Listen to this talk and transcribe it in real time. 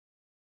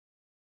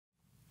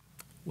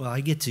Well,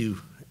 I get to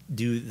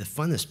do the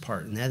funnest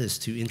part, and that is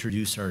to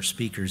introduce our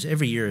speakers.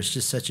 Every year, it's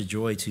just such a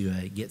joy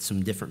to get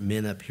some different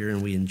men up here,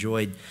 and we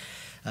enjoyed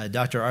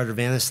Dr. Artur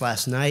Vanis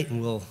last night,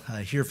 and we'll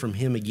hear from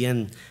him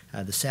again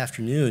this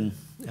afternoon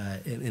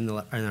in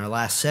our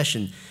last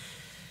session.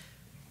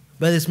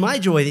 But it's my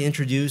joy to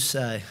introduce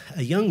a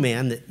young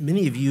man that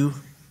many of you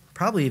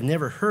probably have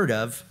never heard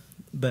of,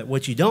 but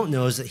what you don't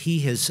know is that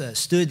he has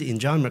stood in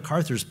John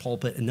MacArthur's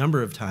pulpit a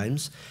number of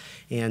times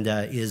and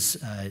is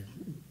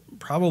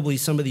probably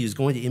somebody who's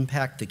going to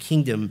impact the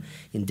kingdom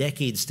in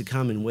decades to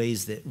come in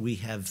ways that we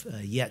have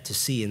yet to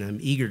see, and I'm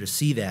eager to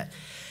see that.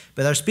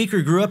 But our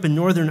speaker grew up in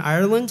Northern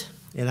Ireland,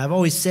 and I've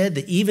always said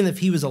that even if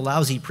he was a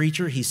lousy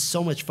preacher, he's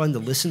so much fun to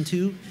listen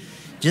to,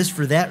 just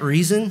for that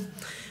reason.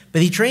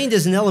 But he trained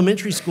as an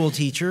elementary school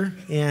teacher,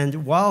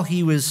 and while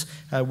he was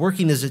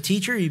working as a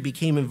teacher, he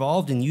became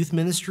involved in youth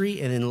ministry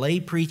and in lay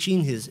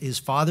preaching. His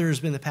father has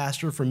been the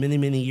pastor for many,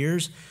 many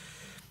years.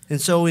 And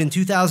so in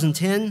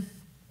 2010,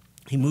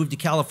 he moved to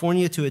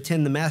California to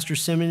attend the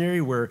Master's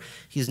Seminary, where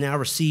he has now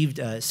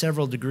received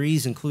several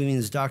degrees, including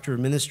his Doctor of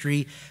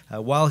Ministry.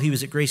 While he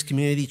was at Grace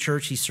Community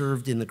Church, he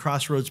served in the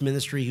Crossroads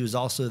Ministry. He was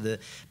also the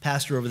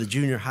pastor over the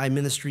junior high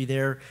ministry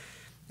there.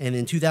 And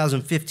in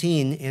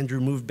 2015, Andrew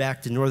moved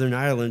back to Northern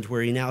Ireland,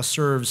 where he now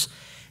serves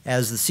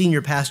as the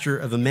senior pastor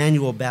of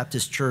Emmanuel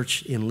Baptist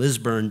Church in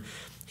Lisburn.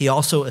 He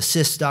also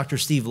assists Dr.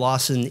 Steve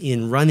Lawson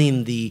in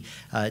running the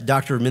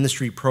Doctor of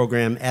Ministry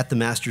program at the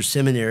Master's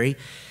Seminary.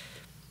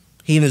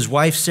 He and his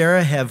wife,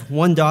 Sarah, have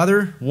one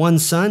daughter, one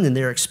son, and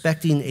they're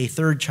expecting a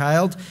third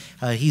child.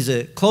 He's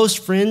a close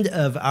friend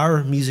of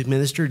our music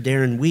minister,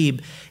 Darren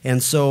Weeb,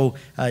 and so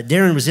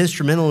Darren was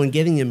instrumental in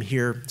getting him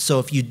here. So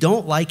if you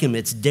don't like him,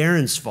 it's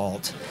Darren's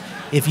fault.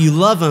 If you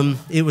love him,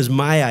 it was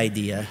my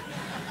idea.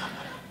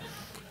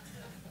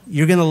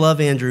 You're going to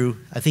love Andrew.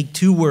 I think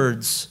two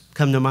words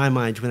come to my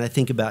mind when I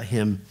think about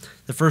him.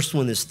 The first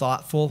one is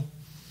thoughtful.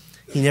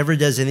 He never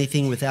does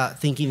anything without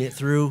thinking it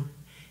through.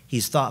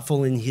 He's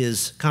thoughtful in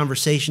his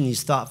conversation,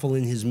 he's thoughtful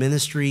in his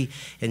ministry,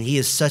 and he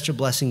is such a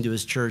blessing to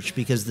his church,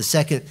 because the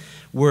second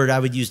word I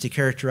would use to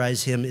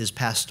characterize him is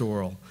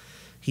pastoral.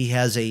 He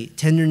has a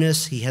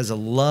tenderness, he has a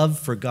love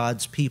for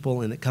God's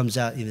people, and it comes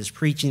out in his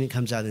preaching, it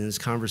comes out in his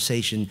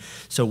conversation.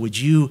 So would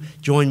you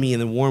join me in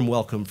the warm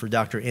welcome for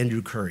Dr.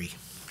 Andrew Curry?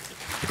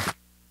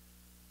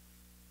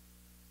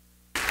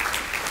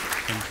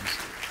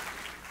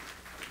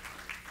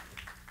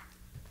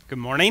 Good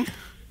morning.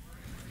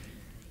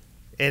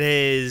 It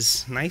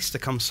is nice to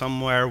come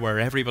somewhere where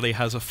everybody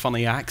has a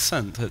funny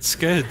accent. It's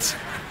good.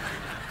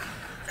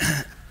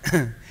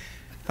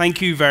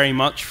 Thank you very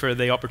much for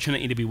the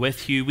opportunity to be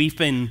with you. We've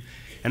been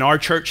in our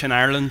church in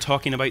Ireland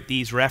talking about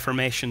these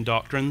Reformation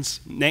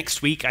doctrines.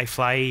 Next week I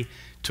fly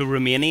to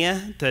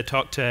Romania to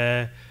talk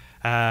to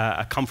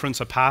a conference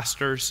of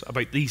pastors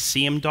about these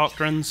same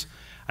doctrines.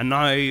 And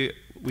now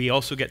we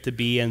also get to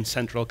be in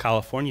Central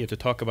California to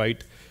talk about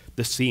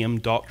the same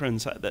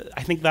doctrines.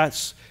 I think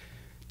that's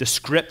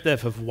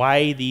descriptive of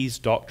why these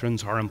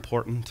doctrines are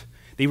important.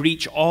 They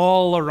reach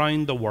all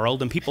around the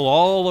world, and people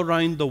all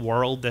around the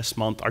world this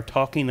month are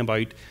talking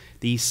about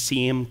these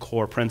same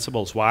core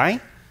principles.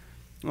 Why?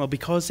 Well,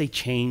 because they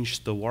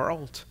changed the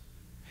world.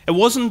 It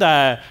wasn't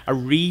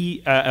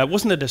it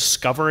wasn't a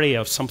discovery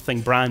of something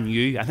brand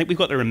new. I think we've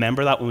got to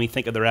remember that when we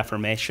think of the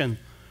Reformation.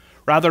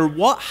 Rather,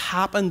 what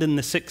happened in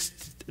the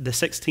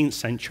 16th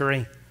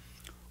century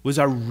was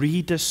a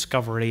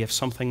rediscovery of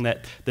something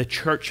that the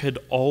church had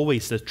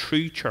always, the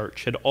true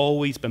church, had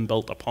always been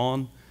built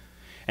upon.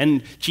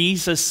 And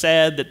Jesus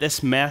said that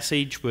this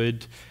message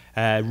would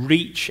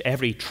reach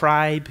every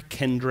tribe,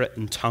 kindred,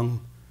 and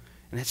tongue.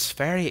 And it's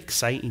very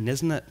exciting,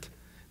 isn't it?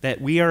 That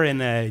we are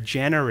in a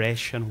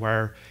generation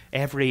where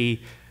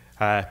every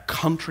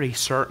country,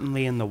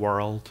 certainly in the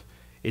world,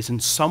 is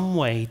in some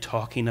way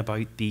talking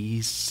about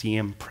these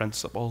same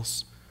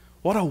principles.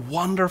 What a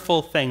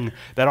wonderful thing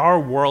that our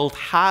world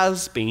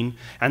has been,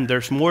 and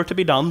there's more to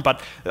be done, but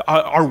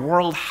our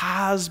world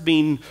has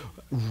been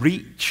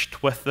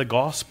reached with the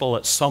gospel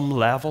at some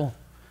level.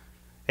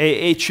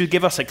 It should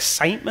give us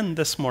excitement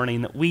this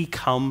morning that we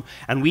come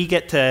and we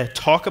get to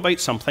talk about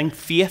something,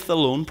 faith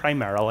alone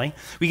primarily.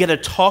 We get to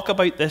talk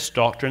about this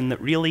doctrine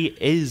that really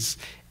is,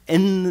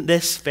 in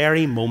this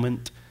very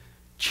moment,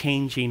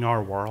 changing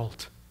our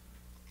world.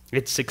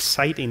 It's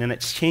exciting, and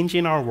it's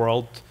changing our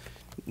world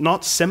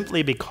not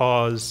simply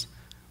because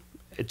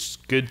it's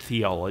good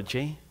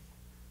theology,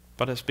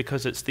 but it's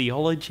because it's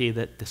theology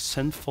that the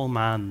sinful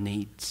man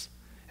needs.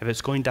 If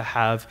it's going to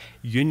have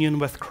union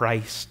with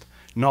Christ,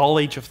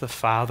 knowledge of the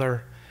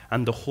Father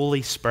and the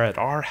Holy Spirit,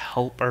 our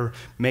helper,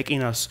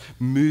 making us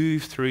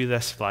move through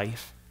this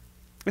life.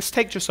 Let's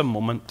take just a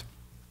moment,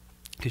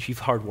 because you've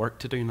hard work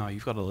to do now.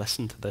 You've got to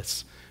listen to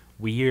this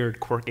weird,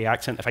 quirky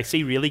accent. If I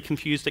see really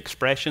confused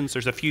expressions,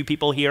 there's a few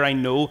people here I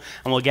know,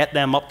 and we'll get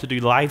them up to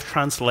do live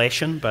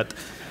translation, but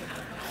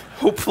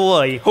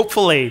hopefully,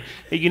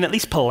 you can at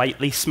least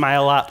politely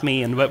smile at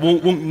me, and it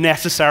won't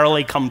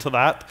necessarily come to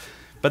that.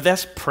 But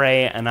let's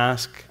pray and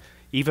ask,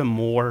 even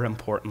more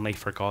importantly,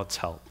 for God's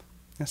help.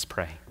 Let's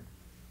pray.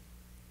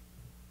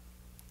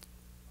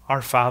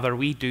 Our Father,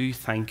 we do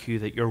thank you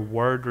that your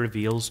word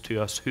reveals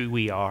to us who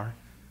we are.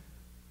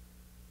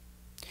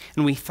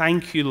 And we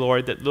thank you,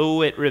 Lord, that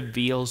though it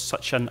reveals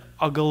such an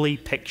ugly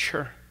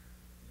picture,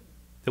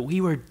 that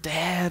we were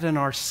dead in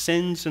our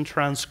sins and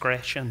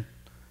transgression,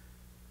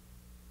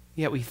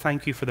 yet we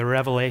thank you for the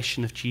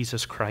revelation of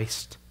Jesus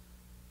Christ.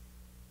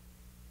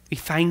 We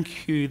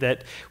thank you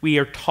that we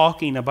are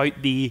talking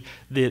about the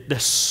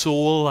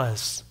soul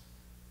as,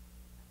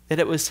 that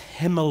it was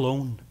him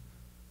alone,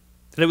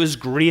 that it was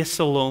grace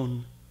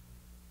alone,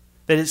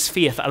 that it's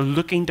faith, a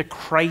looking to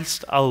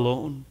Christ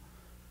alone,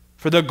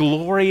 for the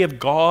glory of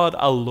God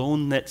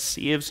alone that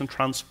saves and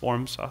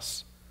transforms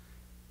us.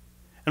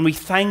 And we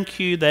thank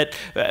you that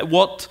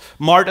what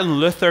Martin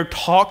Luther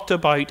talked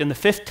about in the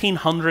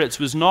 1500s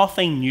was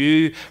nothing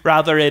new.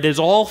 Rather, it is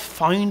all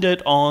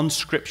founded on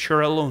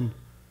Scripture alone.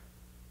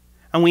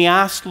 And we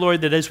ask, Lord,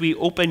 that as we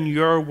open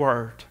your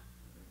word,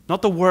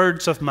 not the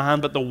words of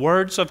man, but the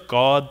words of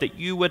God, that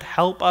you would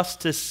help us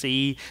to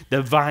see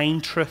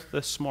divine truth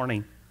this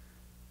morning.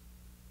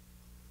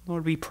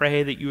 Lord, we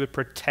pray that you would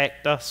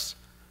protect us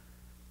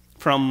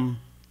from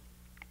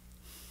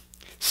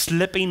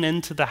slipping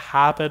into the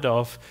habit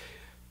of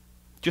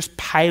just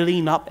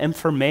piling up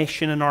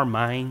information in our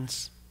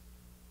minds.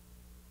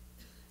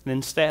 And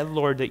instead,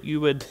 Lord, that you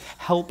would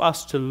help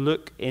us to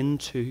look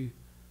into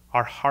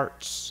our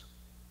hearts,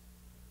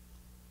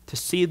 to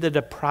see the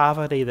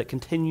depravity that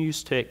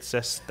continues to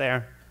exist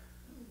there,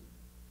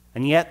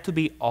 and yet to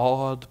be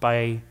awed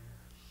by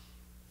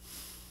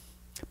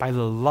the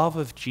love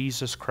of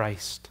Jesus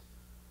Christ,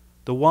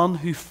 the one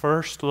who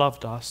first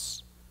loved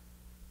us,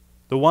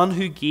 the one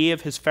who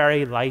gave his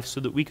very life so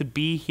that we could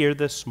be here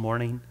this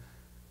morning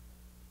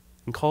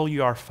and call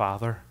you our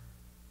Father,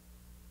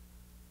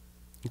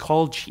 and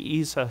call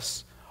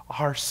Jesus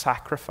our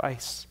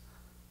sacrifice,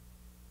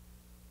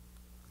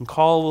 and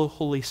call the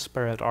Holy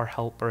Spirit our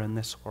helper in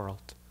this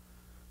world.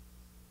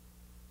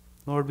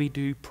 Lord, we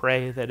do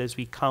pray that as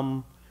we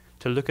come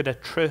to look at a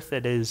truth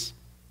that is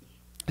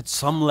at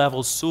some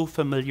level so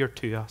familiar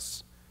to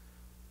us,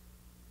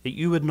 that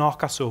you would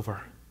knock us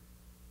over,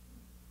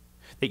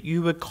 that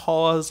you would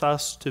cause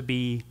us to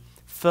be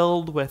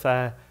filled with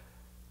a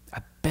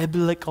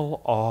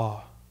biblical awe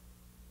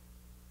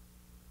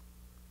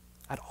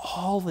at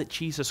all that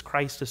Jesus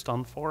Christ has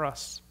done for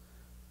us.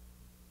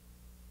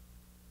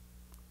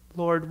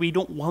 Lord, we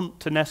don't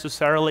want to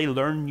necessarily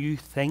learn new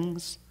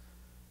things.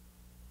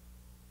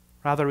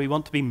 Rather, we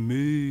want to be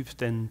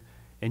moved in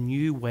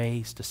new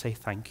ways to say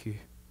thank you.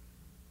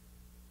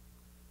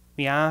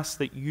 We ask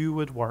that you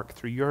would work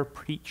through your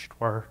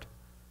preached word,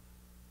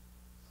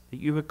 that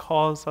you would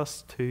cause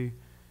us to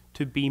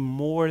be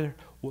more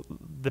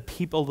the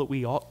people that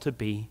we ought to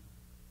be,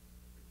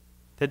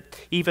 that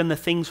even the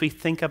things we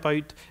think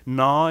about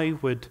now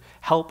would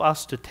help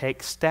us to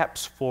take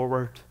steps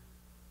forward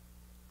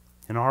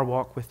in our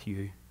walk with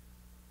you.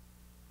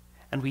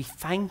 And we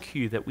thank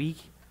you that we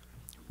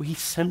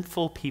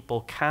sinful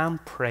people can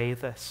pray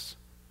this,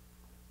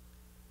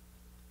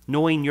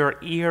 knowing your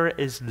ear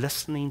is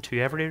listening to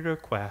every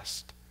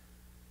request,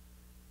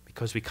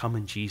 because we come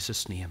in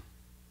Jesus' name.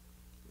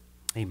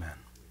 Amen.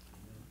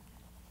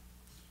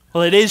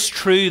 Well, it is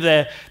true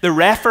that the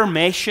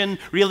Reformation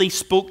really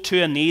spoke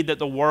to a need that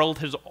the world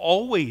has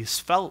always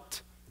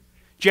felt.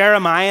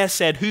 Jeremiah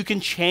said, "Who can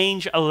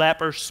change a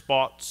leper's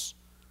spots?"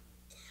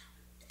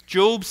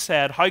 Job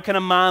said, "How can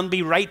a man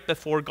be right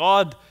before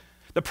God?"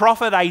 The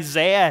prophet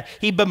Isaiah,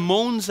 he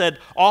bemoans that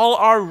all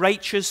our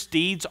righteous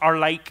deeds are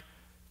like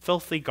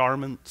filthy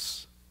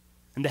garments.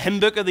 In the hymn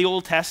book of the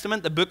Old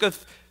Testament, the book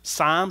of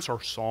Psalms,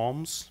 or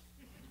Psalms,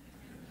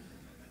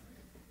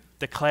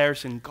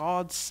 declares, in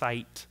God's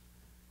sight,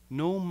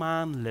 no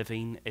man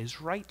living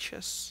is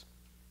righteous.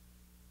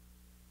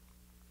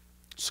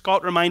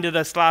 Scott reminded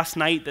us last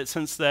night that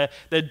since the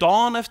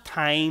dawn of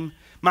time,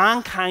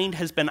 mankind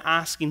has been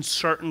asking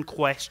certain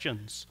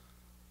questions.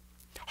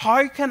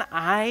 How can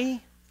I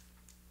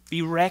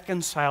be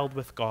reconciled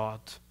with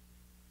God?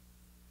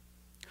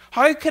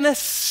 How can a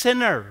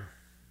sinner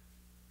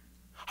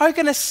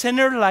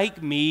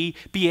like me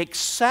be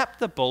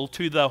acceptable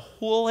to the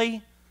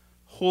holy,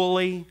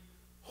 holy,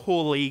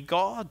 holy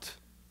God?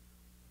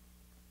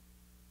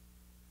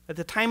 At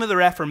the time of the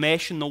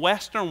Reformation, the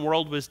Western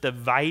world was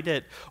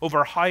divided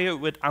over how it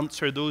would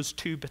answer those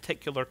two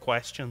particular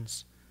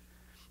questions.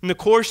 In the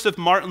course of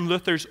Martin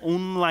Luther's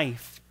own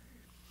life,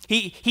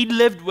 he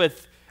lived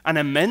with an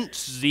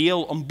immense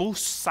zeal on both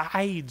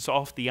sides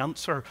of the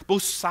answer,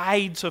 both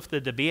sides of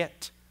the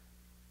debate.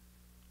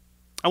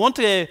 I want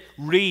to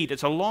read,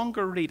 it's a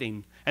longer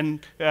reading,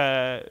 and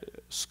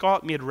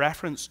Scott made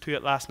reference to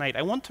it last night.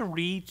 I want to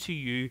read to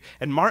you,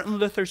 in Martin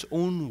Luther's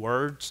own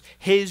words,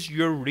 his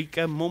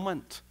eureka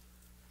moment.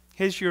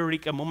 His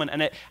eureka moment.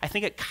 And I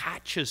think it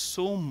catches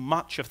so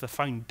much of the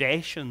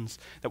foundations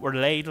that were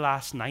laid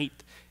last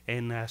night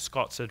in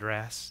Scott's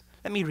address.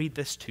 Let me read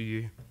this to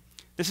you.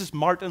 This is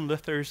Martin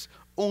Luther's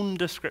own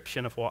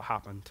description of what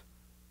happened.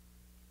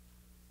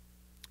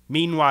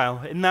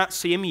 Meanwhile, in that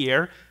same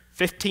year,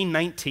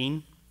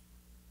 1519,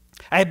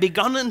 I had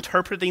begun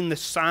interpreting the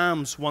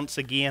Psalms once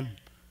again.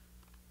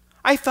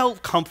 I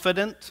felt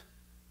confident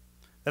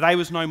that I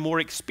was now more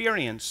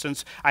experienced,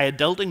 since I had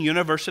dealt in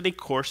university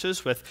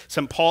courses with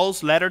St.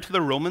 Paul's letter to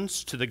the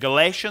Romans, to the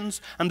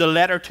Galatians, and the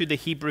letter to the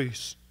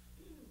Hebrews.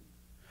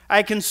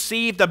 I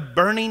conceived a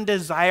burning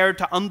desire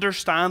to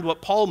understand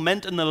what Paul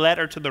meant in the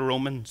letter to the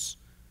Romans.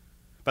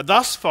 But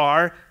thus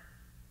far,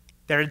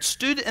 there had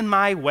stood in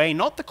my way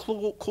not the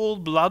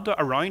cold blood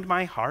around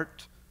my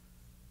heart,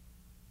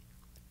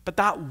 but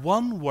that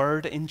one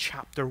word in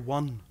chapter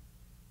 1,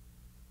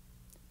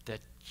 the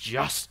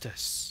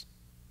justice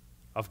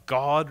of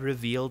God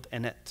revealed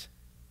in it.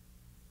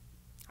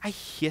 I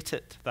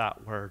hated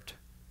that word,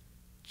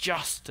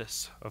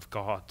 justice of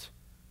God,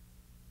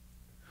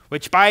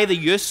 which by the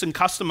use and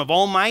custom of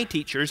all my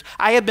teachers,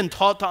 I had been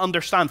taught to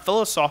understand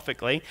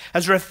philosophically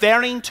as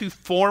referring to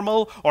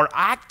formal or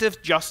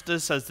active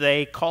justice, as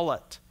they call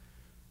it,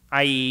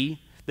 i.e.,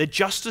 the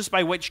justice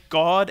by which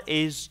God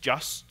is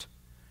just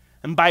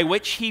and by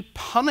which he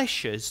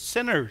punishes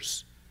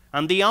sinners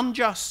and the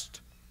unjust.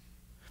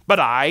 But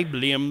I,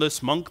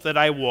 blameless monk that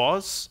I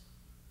was,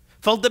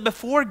 felt that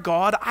before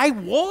God I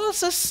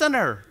was a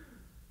sinner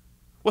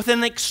with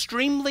an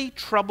extremely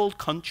troubled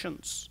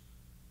conscience.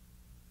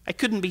 I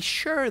couldn't be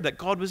sure that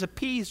God was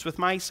appeased with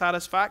my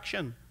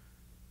satisfaction.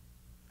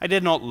 I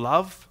did not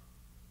love.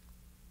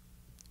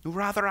 No,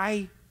 rather,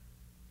 I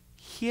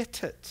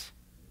hated.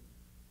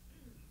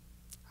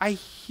 I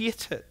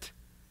hated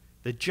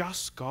the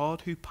just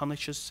God who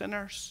punishes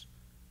sinners.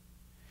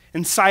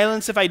 In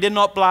silence, if I did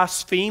not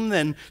blaspheme,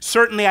 then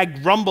certainly I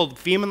grumbled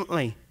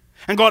vehemently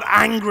and got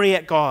angry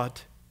at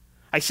God.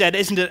 I said,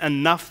 isn't it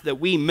enough that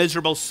we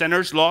miserable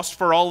sinners lost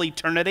for all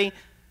eternity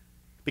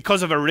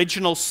because of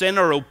original sin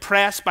are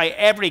oppressed by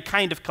every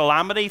kind of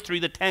calamity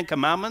through the 10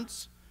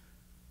 Commandments?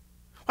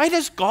 Why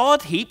does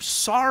God heap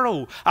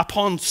sorrow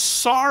upon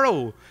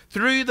sorrow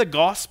through the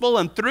gospel,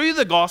 and through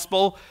the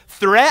gospel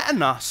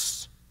threaten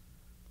us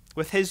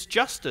with his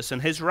justice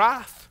and his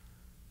wrath?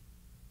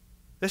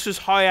 This was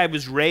how I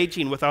was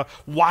raging with a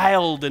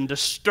wild and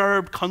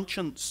disturbed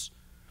conscience.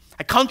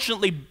 I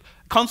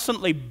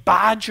constantly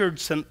badgered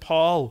St.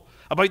 Paul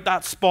about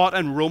that spot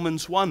in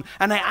Romans 1,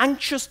 and I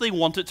anxiously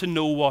wanted to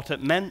know what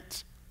it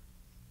meant.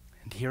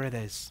 And here it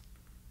is.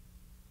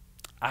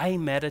 I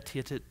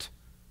meditated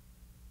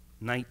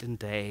night and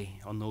day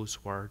on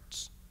those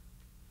words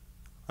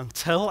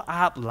until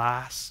at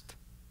last,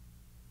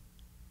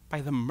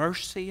 by the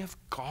mercy of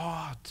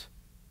God,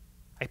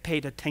 I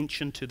paid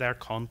attention to their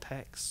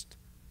context.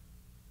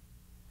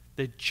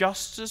 The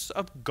justice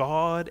of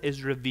God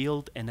is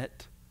revealed in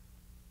it.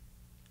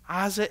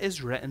 As it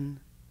is written,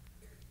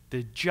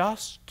 the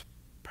just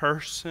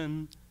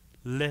person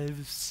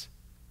lives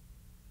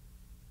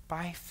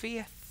by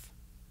faith.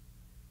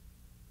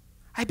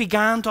 I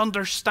began to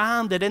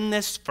understand that in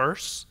this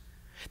verse,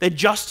 the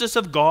justice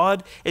of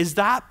God is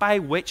that by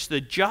which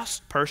the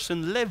just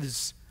person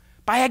lives,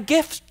 by a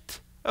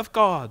gift of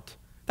God,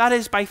 that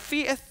is, by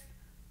faith.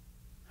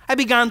 I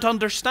began to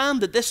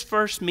understand that this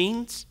verse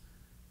means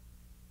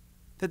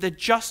that the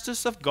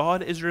justice of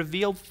God is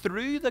revealed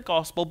through the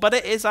gospel, but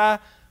it is a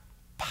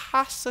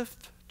passive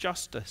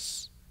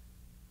justice,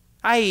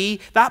 i.e.,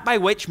 that by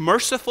which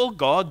merciful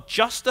God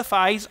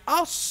justifies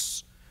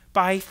us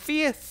by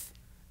faith.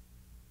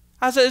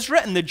 As it is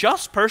written, the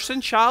just person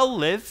shall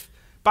live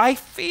by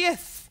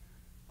faith.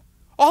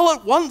 All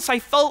at once I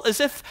felt as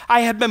if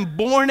I had been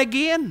born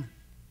again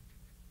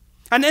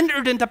and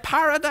entered into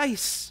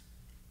paradise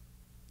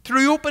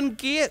through open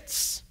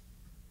gates.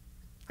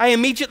 I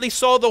immediately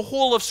saw the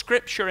whole of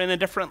Scripture in a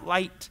different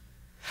light.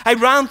 I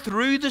ran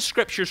through the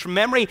Scriptures from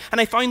memory, and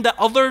I found that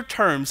other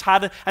terms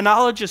had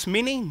analogous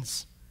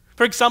meanings.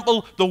 For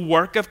example, the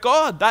work of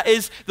God. That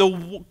is, the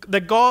work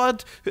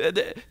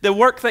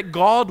that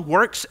God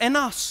works in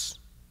us.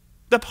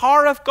 The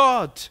power of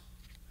God,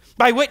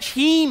 by which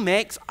he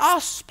makes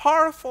us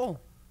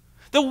powerful.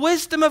 The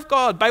wisdom of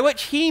God, by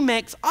which he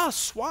makes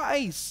us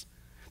wise.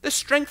 The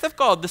strength of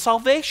God, the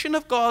salvation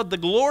of God, the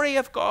glory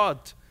of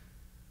God.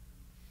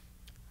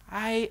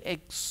 I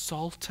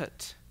exalted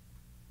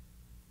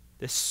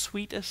the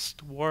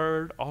sweetest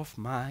word of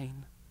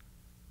mine,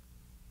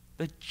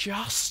 the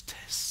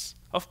justice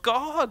of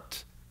God,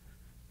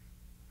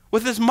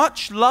 with as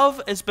much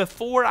love as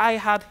before I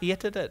had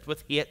hated it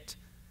with hate.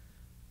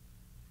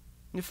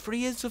 The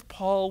phrase of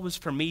Paul was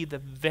for me the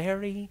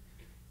very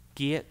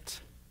gate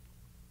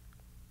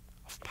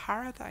of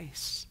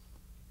paradise.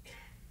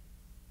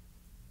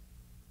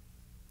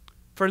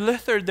 For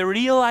Luther, the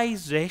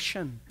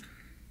realization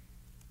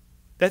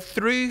that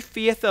through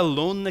faith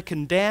alone the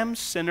condemned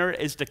sinner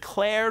is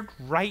declared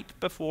right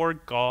before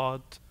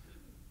God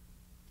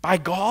by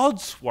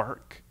God's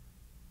work,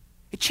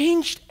 it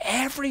changed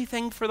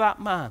everything for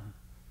that man.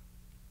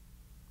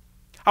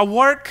 A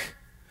work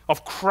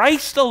of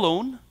Christ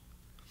alone,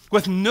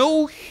 with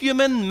no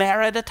human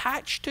merit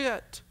attached to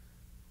it.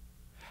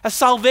 A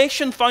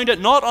salvation founded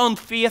not on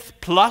faith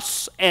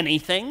plus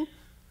anything,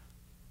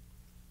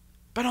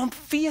 but on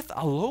faith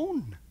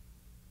alone.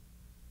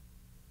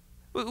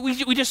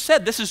 We just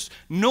said this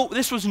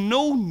was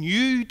no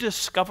new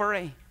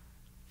discovery.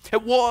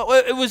 It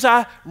was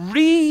a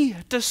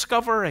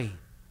rediscovery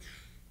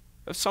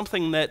of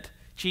something that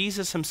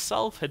Jesus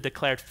himself had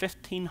declared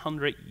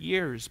 1,500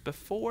 years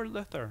before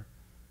Luther.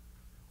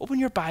 Open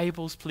your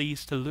Bibles,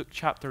 please, to Luke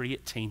chapter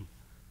 18.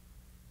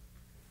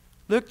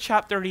 Luke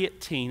chapter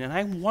 18, and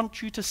I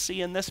want you to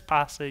see in this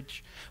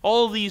passage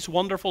all these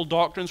wonderful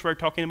doctrines we're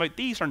talking about.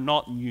 These are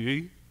not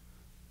new.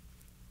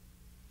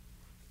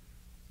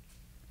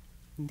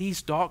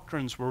 These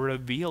doctrines were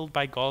revealed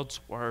by God's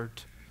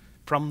word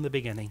from the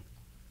beginning.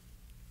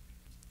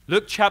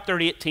 Luke chapter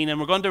 18, and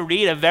we're going to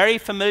read a very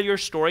familiar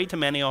story to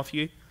many of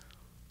you.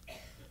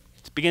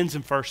 It begins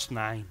in verse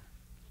 9.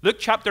 Luke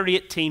chapter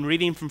 18,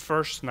 reading from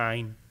verse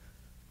 9.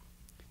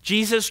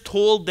 Jesus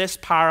told this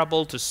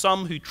parable to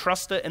some who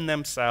trusted in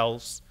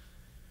themselves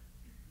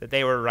that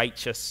they were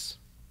righteous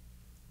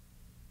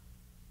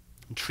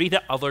and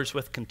treated others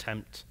with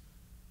contempt.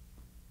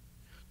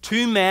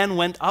 2 men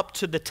went up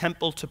to the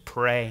temple to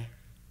pray,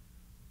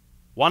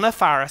 one a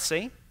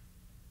Pharisee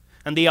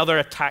and the other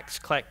a tax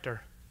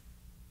collector.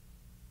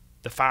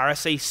 The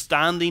Pharisee,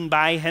 standing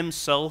by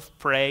himself,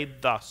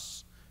 prayed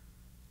thus: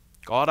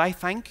 God, I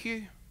thank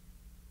you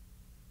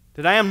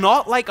that I am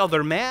not like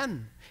other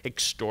men,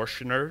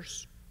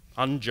 extortioners,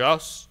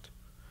 unjust,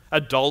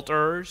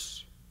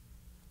 adulterers,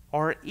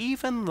 or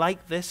even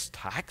like this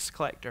tax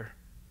collector.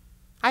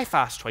 I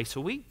fast twice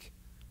a week.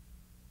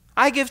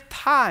 I give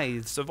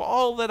tithes of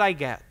all that I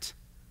get.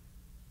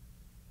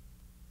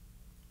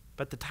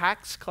 But the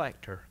tax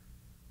collector,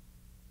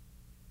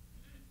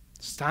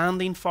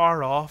 standing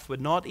far off,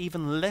 would not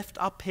even lift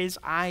up his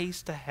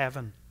eyes to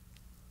heaven,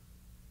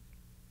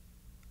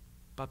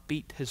 but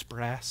beat his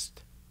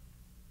breast,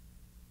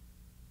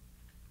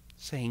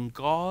 saying,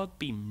 God,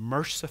 be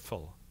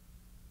merciful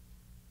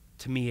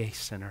to me, a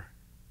sinner.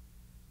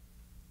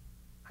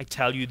 I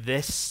tell you,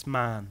 this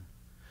man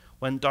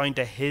went down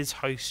to his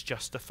house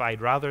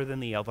justified rather than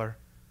the other.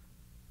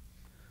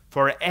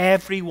 For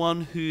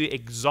everyone who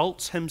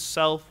exalts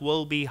himself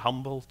will be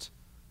humbled,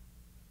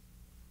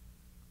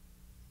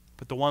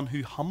 but the one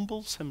who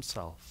humbles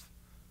himself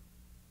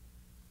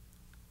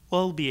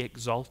will be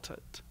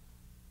exalted.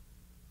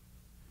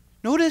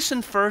 Notice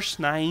in verse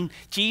 9,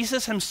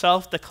 Jesus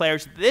himself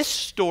declares this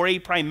story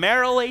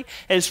primarily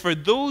is for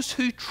those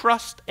who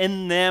trust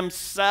in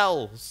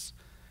themselves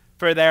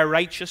for their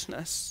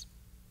righteousness.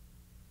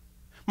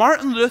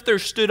 Martin Luther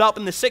stood up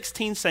in the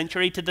 16th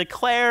century to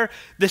declare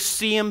the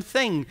same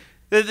thing,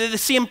 the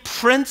same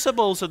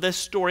principles of this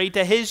story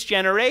to his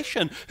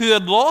generation, who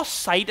had lost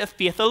sight of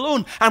faith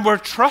alone and were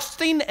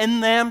trusting in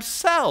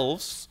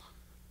themselves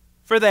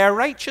for their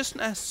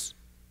righteousness.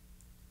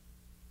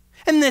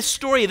 In this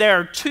story, there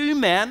are 2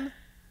 men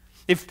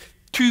with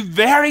 2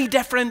 very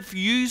different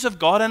views of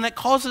God, and it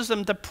causes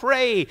them to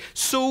pray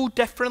so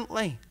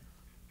differently.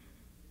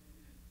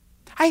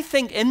 I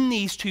think in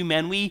these 2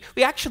 men, we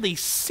actually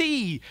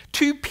see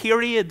 2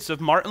 periods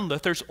of Martin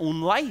Luther's own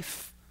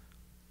life.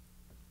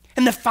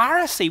 In the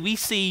Pharisee, we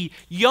see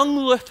young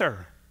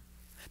Luther,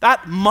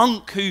 that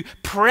monk who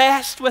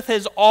pressed with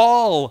his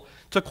all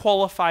to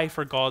qualify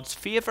for God's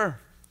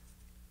favor.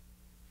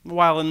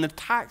 While in the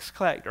tax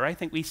collector, I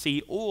think we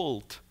see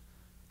old,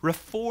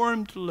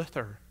 reformed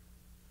Luther,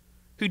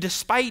 who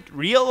despite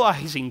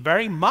realizing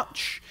very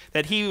much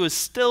that he was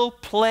still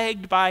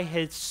plagued by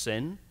his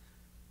sin,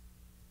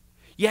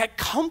 yet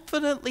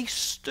confidently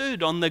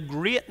stood on the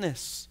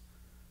greatness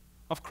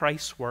of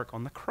Christ's work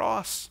on the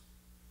cross.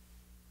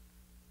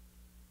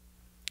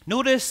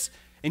 Notice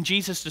in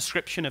Jesus'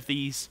 description of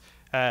these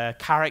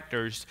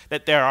characters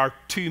that there are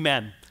 2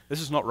 men. This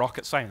is not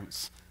rocket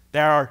science.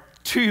 There are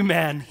 2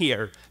 men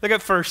here. Look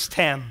at verse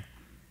 10.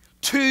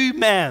 2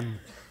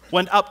 men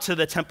went up to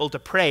the temple to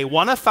pray,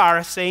 one a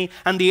Pharisee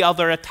and the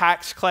other a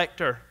tax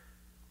collector.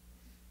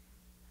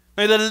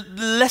 Now, the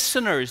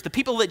listeners, the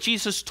people that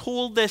Jesus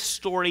told this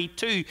story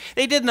to,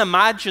 they didn't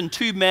imagine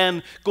 2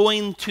 men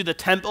going to the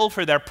temple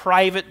for their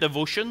private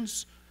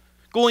devotions,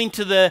 going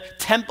to the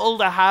temple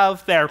to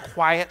have their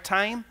quiet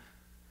time.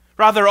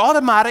 Rather,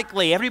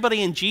 automatically,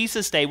 everybody in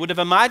Jesus' day would have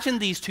imagined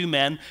these 2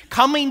 men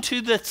coming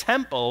to the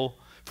temple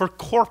for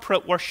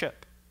corporate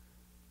worship.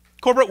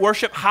 Corporate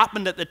worship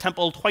happened at the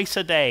temple twice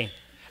a day,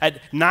 at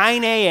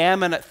 9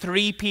 a.m. and at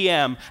 3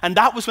 p.m. And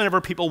that was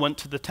whenever people went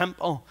to the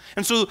temple.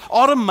 And so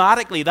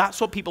automatically, that's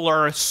what people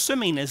are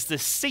assuming is the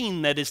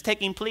scene that is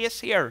taking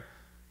place here.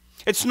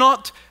 It's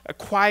not a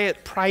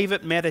quiet,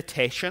 private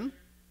meditation.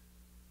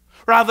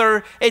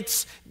 Rather,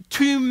 it's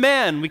 2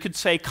 men, we could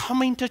say,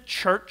 coming to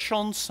church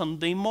on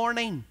Sunday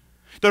morning,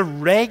 the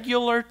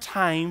regular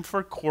time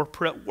for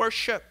corporate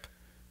worship.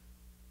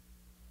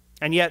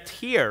 And yet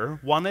here,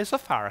 one is a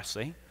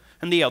Pharisee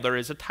and the other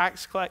is a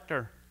tax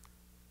collector.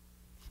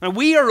 Now,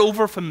 we are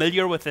over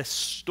familiar with this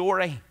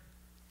story.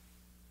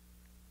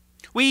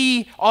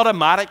 We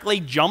automatically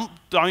jump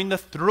down the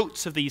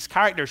throats of these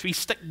characters. We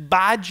stick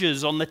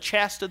badges on the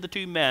chest of the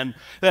 2 men.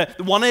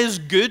 One is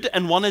good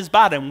and one is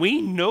bad. And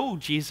we know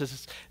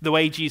Jesus, the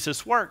way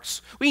Jesus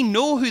works. We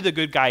know who the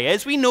good guy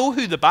is. We know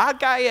who the bad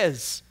guy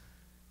is.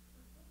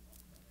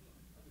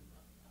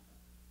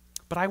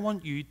 But I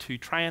want you to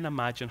try and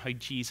imagine how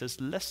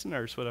Jesus'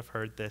 listeners would have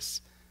heard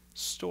this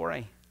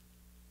story.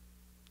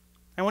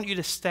 I want you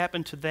to step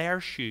into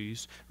their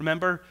shoes.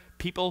 Remember,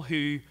 people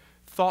who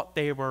thought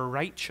they were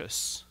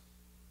righteous.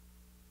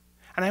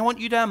 And I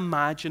want you to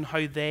imagine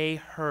how they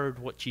heard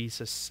what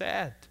Jesus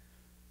said.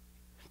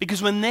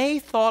 Because when they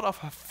thought of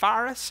a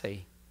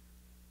Pharisee,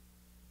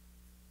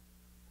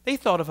 they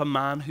thought of a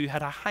man who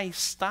had a high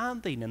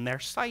standing in their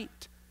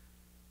sight.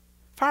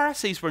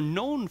 Pharisees were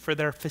known for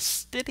their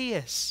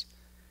fastidious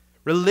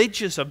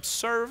religious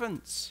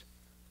observance.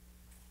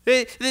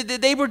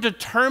 They were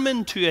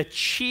determined to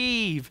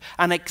achieve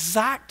an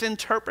exact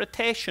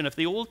interpretation of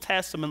the Old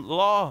Testament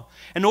law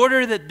in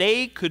order that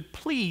they could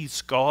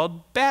please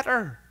God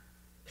better.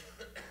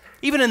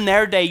 Even in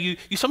their day,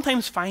 you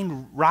sometimes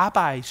find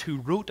rabbis who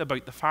wrote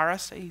about the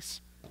Pharisees.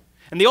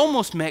 And they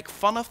almost make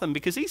fun of them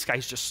because these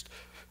guys just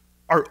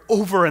are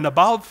over and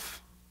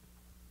above.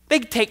 They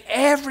take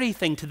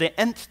everything to the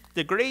nth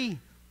degree.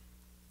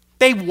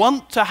 They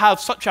want to have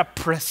such a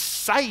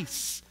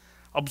precise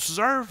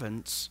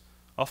observance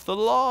of the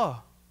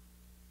law.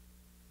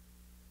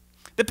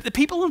 The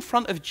people in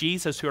front of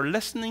Jesus who are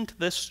listening to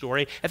this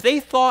story, if they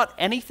thought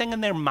anything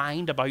in their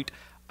mind about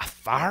a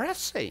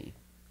Pharisee,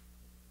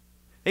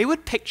 they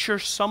would picture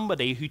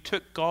somebody who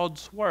took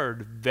God's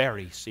word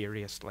very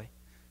seriously.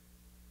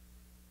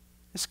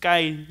 This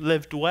guy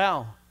lived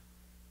well.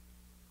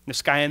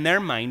 This guy in their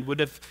mind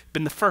would have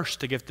been the first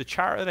to give to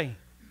charity.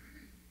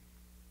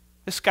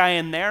 This guy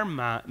in their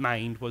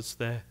mind was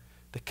the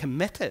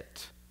committed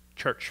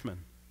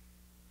churchman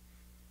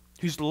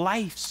whose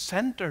life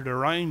centered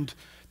around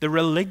the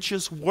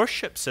religious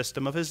worship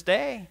system of his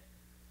day.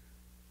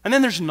 And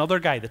then there's another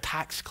guy, the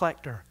tax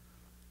collector.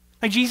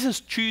 Now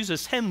Jesus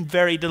chooses him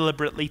very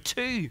deliberately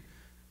too.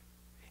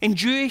 In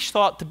Jewish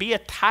thought, to be a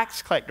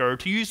tax collector, or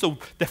to use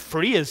the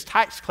phrase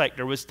tax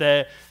collector, was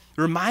to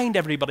remind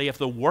everybody of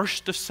the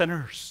worst of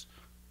sinners,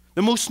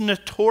 the most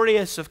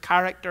notorious of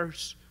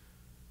characters.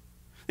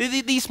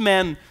 These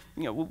men,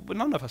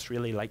 none of us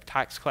really like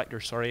tax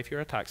collectors. Sorry if you're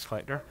a tax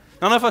collector.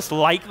 None of us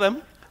like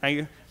them.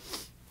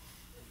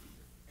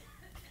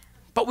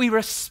 But we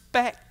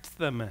respect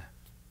them.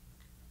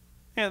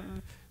 They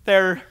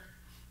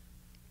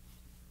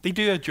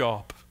do a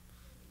job.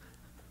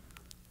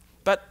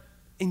 But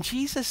in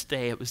Jesus'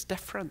 day, it was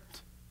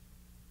different.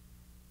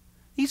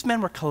 These men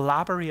were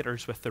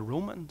collaborators with the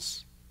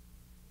Romans.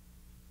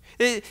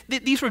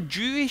 These were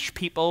Jewish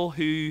people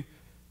who,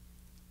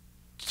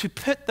 to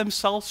put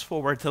themselves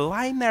forward, to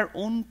line their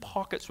own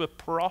pockets with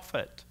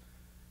profit,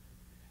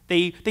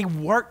 they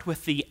worked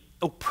with the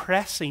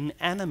oppressing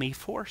enemy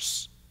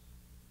force.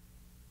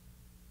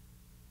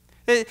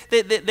 They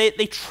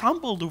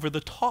trampled over the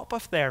top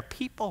of their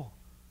people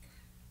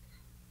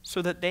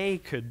so that they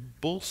could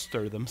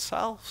bolster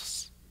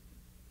themselves.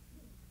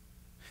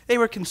 They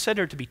were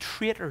considered to be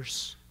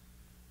traitors,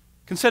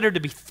 considered to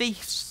be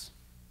thieves,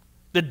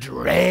 the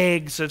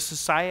dregs of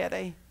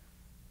society.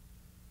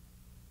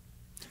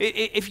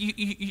 If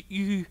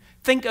you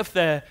think of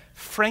the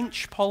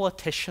French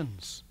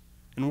politicians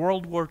in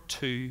World War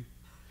II,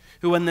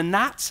 who when the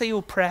Nazi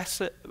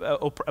oppressors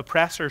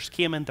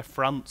came into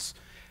France,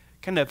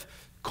 kind of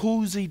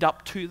cozied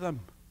up to them,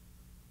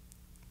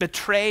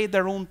 betrayed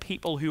their own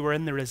people who were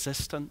in the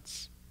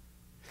resistance,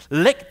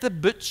 licked the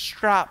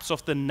bootstraps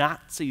of the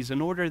Nazis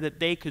in order that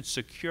they could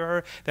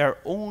secure their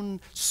own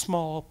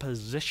small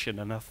position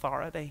and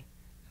authority.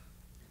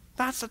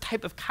 That's the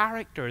type of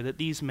character that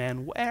these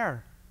men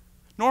were.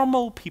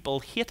 Normal people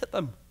hated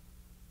them.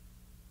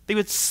 They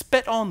would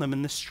spit on them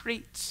in the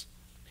streets.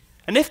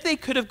 And if they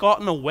could have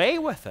gotten away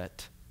with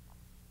it,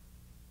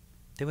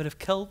 they would have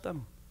killed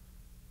them.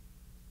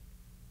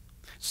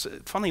 It's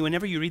funny,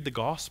 whenever you read the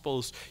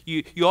Gospels,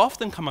 you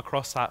often come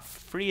across that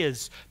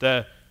phrase,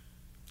 the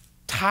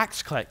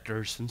tax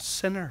collectors and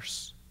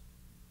sinners.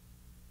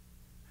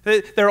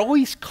 They're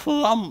always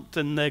clumped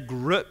in the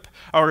group,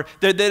 or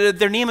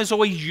their name is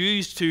always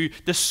used to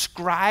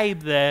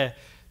describe the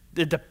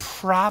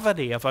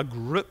depravity of a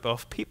group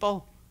of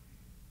people.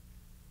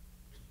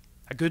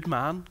 A good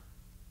man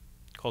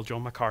called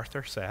John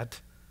MacArthur said,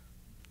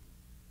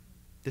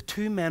 the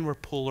two men were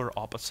polar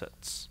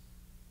opposites.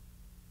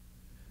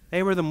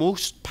 They were the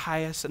most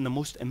pious and the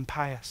most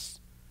impious,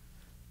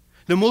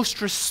 the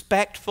most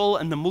respectful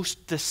and the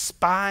most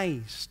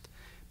despised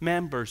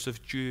members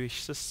of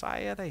Jewish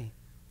society.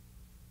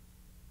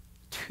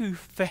 Two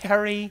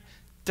very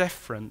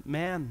different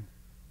men.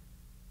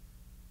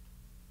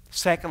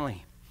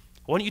 Secondly,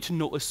 I want you to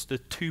notice the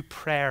two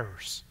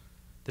prayers.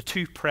 The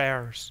two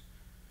prayers.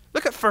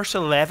 Look at verse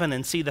 11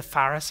 and see the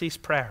Pharisee's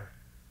prayer.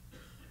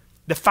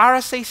 The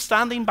Pharisee,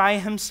 standing by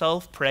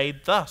himself,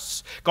 prayed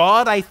thus: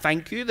 God, I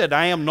thank you that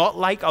I am not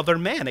like other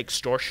men,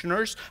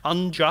 extortioners,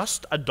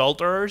 unjust,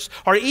 adulterers,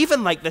 or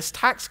even like this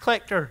tax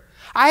collector.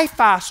 I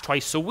fast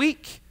twice a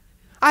week.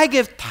 I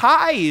give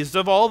tithes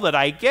of all that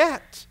I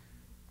get.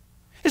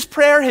 His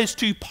prayer has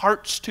two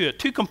parts to it,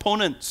 two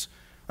components.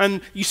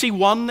 And you see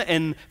one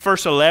in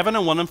verse 11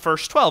 and one in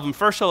verse 12. In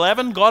verse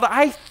 11, God,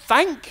 I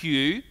thank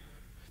you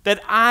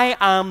that I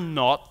am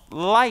not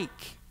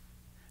like.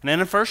 And then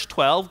in verse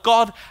 12,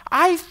 God,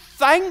 I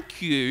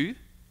thank you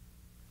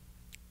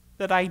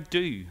that I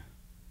do.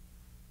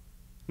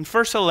 In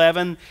verse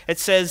 11, it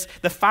says,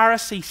 the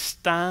Pharisee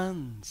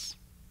stands.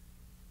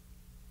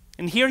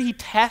 And here he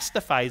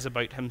testifies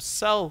about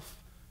himself.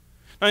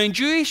 Now, in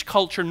Jewish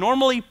culture,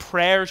 normally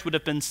prayers would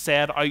have been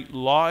said out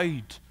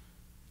loud.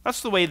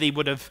 That's the way they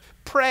would have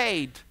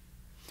prayed.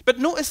 But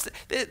notice,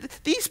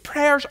 these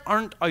prayers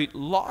aren't out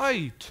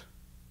loud.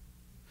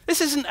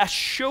 This isn't a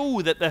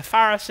show that the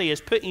Pharisee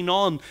is putting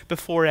on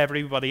before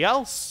everybody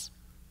else.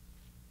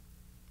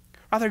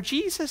 Rather,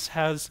 Jesus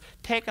has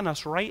taken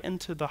us right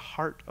into the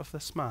heart of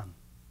this man,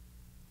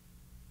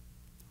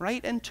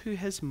 right into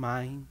his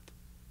mind,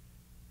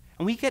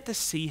 and we get to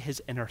see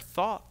his inner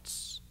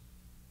thoughts.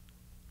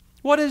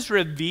 What is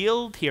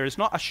revealed here is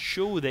not a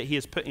show that he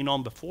is putting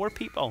on before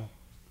people.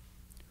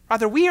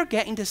 Rather, we are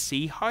getting to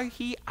see how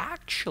he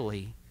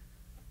actually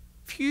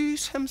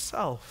views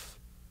himself.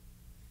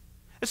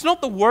 It's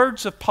not the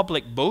words of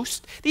public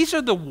boast. These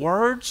are the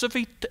words of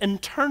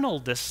internal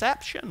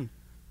deception.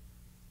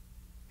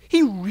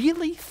 He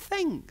really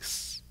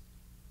thinks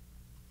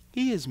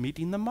he is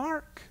meeting the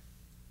mark.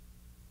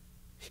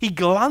 He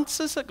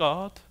glances at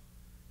God,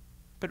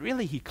 but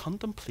really he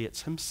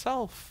contemplates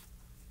himself.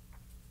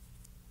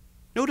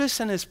 Notice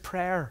in his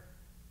prayer,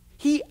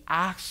 he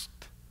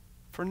asked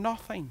for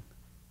nothing.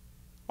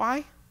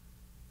 Why?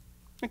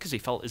 Because he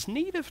felt his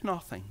need of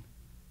nothing.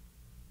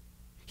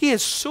 He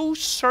is so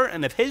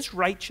certain of his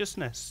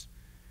righteousness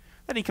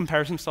that he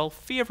compares himself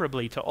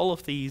favorably to all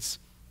of these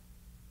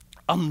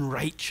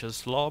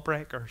unrighteous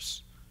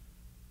lawbreakers.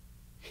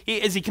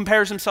 As he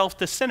compares himself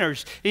to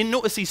sinners, you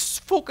notice he's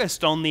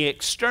focused on the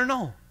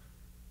external.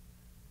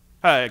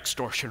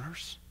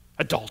 Extortioners,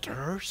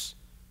 adulterers,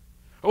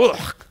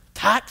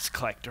 tax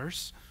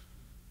collectors.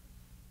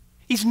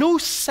 He's no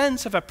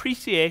sense of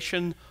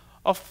appreciation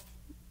of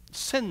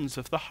sins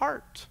of the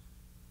heart.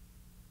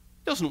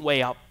 He doesn't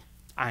weigh up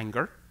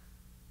anger,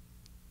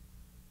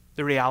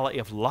 the reality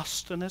of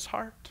lust in his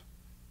heart,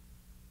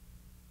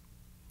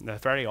 the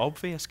very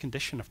obvious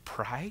condition of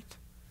pride.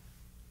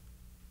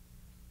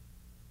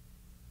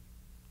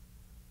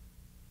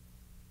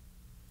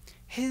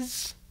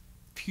 His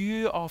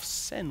view of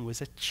sin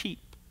was a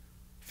cheap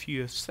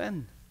view of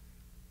sin.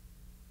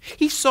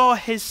 He saw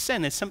his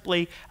sin as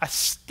simply a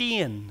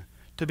stain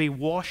to be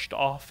washed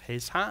off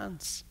his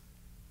hands,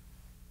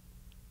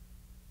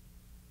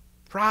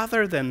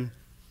 rather than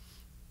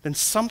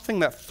something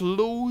that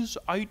flows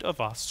out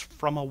of us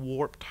from a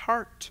warped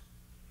heart.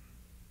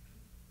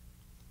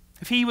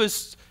 If he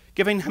was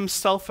giving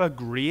himself a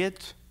grade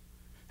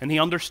and he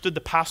understood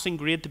the passing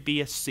grade to be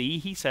a C,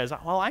 he says,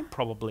 well, I'm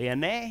probably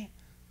an A.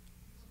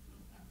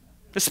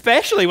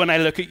 Especially when I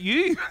look at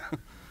you.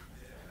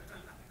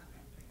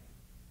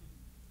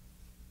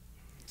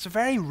 It's a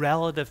very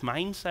relative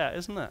mindset,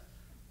 isn't it?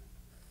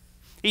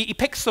 He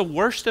picks the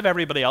worst of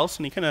everybody else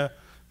and he kind of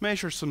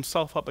measures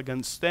himself up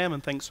against them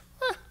and thinks,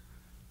 I'm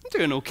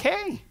doing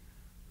okay.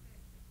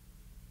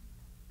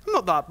 I'm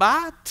not that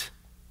bad.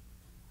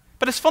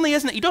 But it's funny,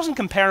 isn't it? He doesn't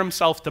compare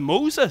himself to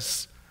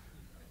Moses.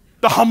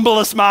 The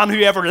humblest man who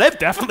ever lived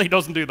definitely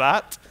doesn't do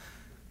that.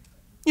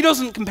 He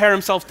doesn't compare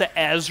himself to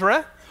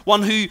Ezra,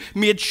 one who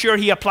made sure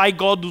he applied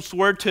God's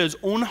word to his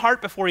own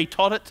heart before he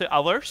taught it to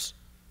others.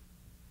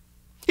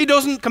 He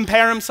doesn't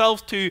compare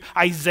himself to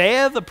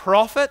Isaiah the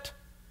prophet,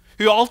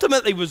 who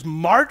ultimately was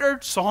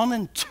martyred, sawn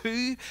in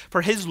two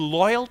for his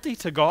loyalty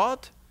to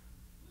God.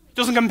 He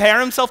doesn't compare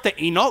himself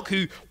to Enoch,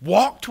 who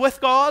walked with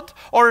God,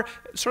 or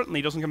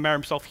certainly doesn't compare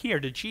himself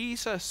here to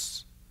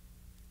Jesus.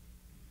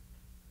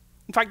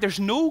 In fact, there's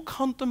no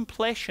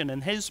contemplation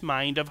in his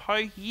mind of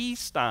how he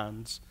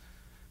stands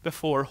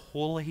before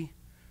holy,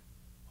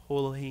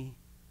 holy,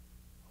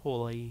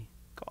 holy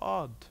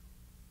God.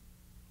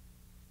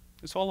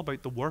 It's all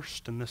about the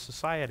worst in the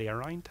society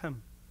around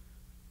him.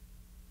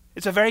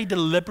 It's a very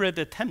deliberate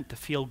attempt to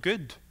feel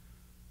good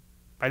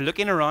by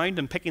looking around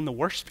and picking the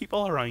worst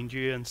people around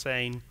you and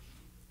saying,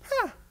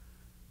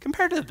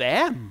 compared to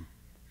them,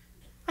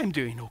 I'm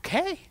doing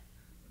okay.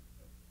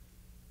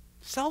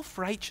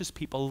 Self-righteous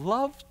people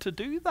love to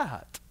do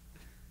that.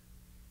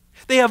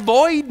 They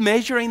avoid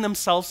measuring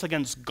themselves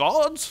against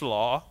God's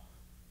law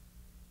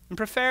and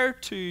prefer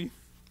to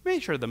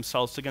measure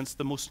themselves against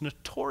the most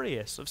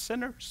notorious of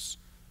sinners.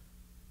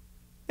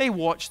 They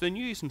watch the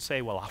news and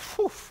say, well,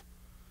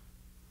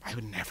 I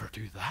would never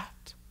do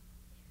that.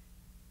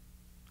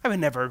 I would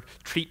never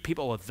treat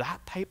people with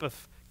that type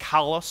of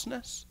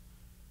callousness.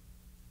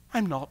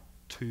 I'm not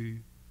too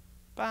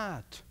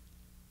bad.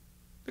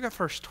 Look at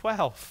verse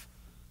 12,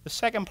 the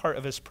second part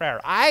of his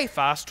prayer. I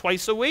fast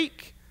twice a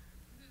week.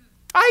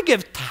 I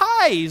give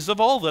tithes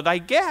of all that I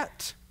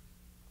get.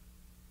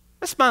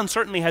 This man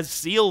certainly has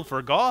zeal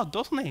for God,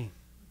 doesn't he?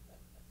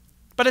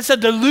 But it's a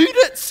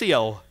diluted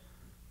zeal.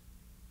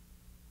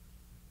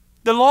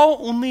 The law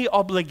only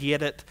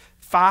obligated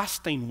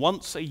fasting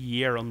once a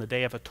year on the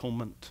Day of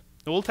Atonement.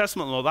 The Old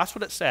Testament law, that's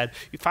what it said.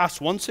 You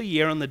fast once a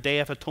year on the Day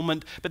of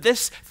Atonement. But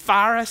this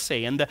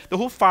Pharisee and the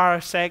whole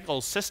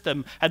Pharisaical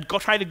system had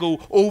tried to go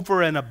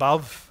over and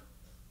above.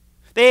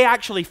 They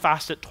actually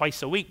fasted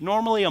twice a week,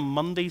 normally on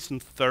Mondays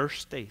and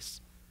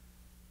Thursdays.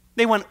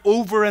 They went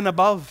over and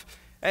above.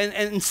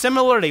 And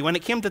similarly, when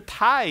it came to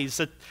tithes,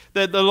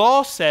 the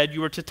law said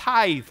you were to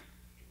tithe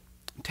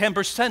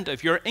 10%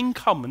 of your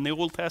income in the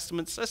Old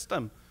Testament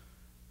system.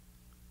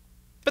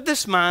 But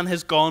this man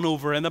has gone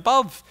over and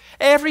above.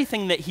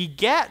 Everything that he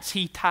gets,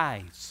 he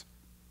tithes.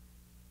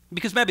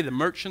 Because maybe the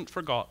merchant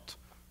forgot.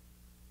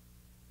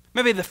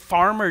 Maybe the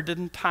farmer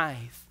didn't tithe.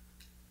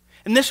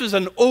 And this was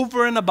an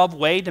over and above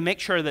way to make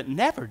sure that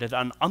never did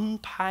an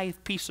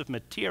untithed piece of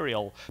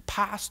material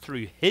pass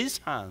through his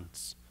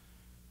hands.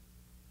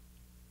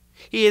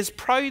 He is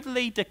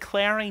proudly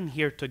declaring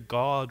here to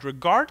God,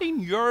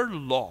 regarding your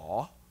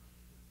law,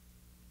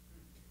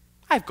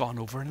 I've gone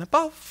over and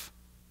above.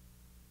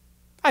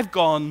 I've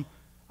gone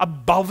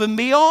above and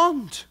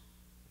beyond.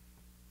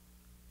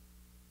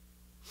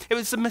 It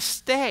was a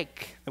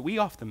mistake that we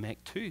often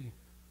make too,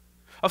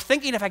 of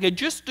thinking if I could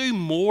just do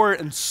more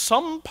in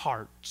some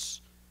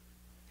parts,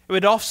 it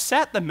would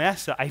offset the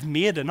mess that I've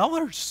made in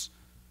others.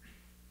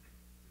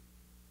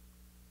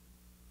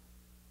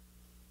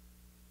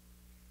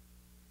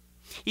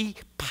 He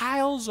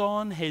piles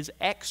on his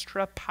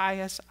extra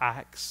pious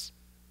acts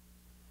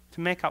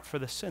to make up for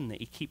the sin that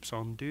he keeps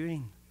on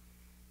doing.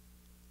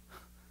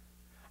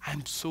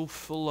 I'm so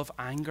full of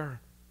anger,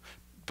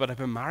 but I've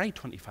been married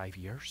 25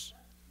 years.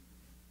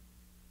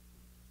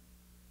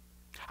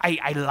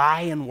 I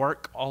lie and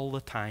work all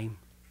the time,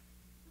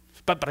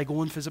 but I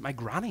go and visit my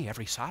granny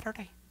every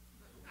Saturday.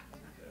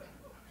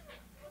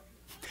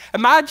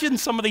 Imagine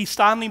somebody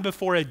standing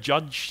before a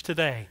judge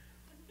today,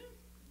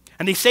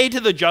 and they say to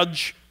the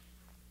judge,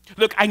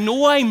 look, I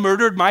know I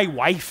murdered my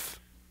wife,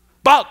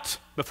 but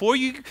before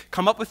you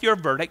come up with your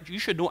verdict, you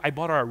should know I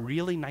bought her a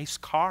really nice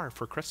car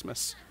for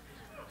Christmas.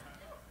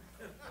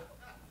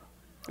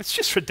 It's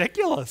just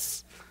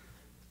ridiculous.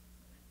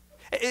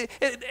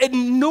 It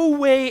in no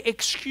way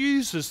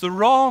excuses the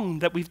wrong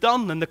that we've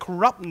done and the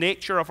corrupt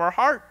nature of our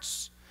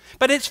hearts.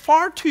 But it's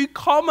far too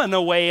common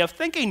a way of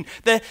thinking.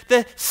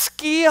 The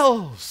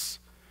scales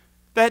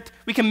that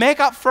we can make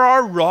up for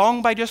our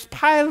wrong by just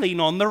piling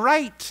on the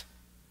right.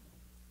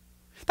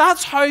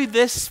 That's how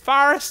this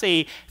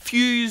Pharisee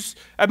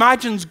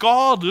imagines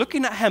God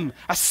looking at him,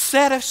 a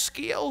set of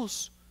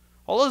scales.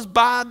 All his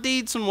bad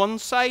deeds on one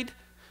side,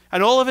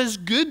 and all of his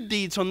good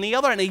deeds on the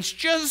other, and he's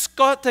just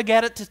got to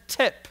get it to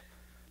tip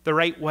the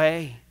right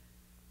way.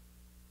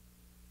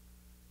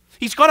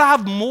 He's got to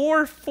have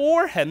more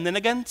for him than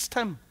against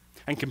him.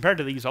 And compared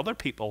to these other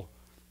people,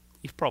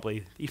 he's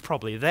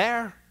probably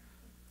there.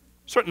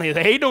 Certainly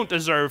they don't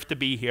deserve to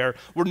be here.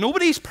 Where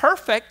nobody's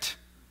perfect,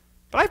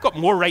 but I've got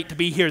more right to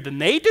be here than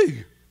they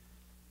do.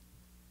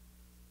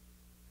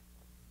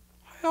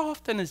 How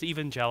often as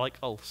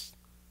evangelicals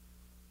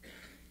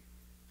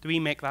do we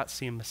make that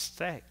same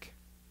mistake?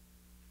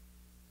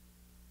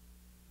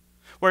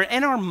 Where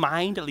in our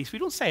mind, at least, we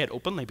don't say it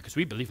openly because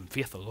we believe in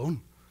faith alone.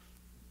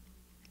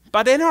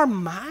 But in our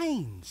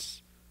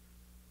minds,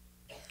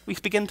 we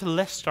begin to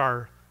list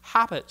our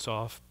habits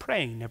of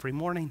praying every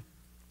morning,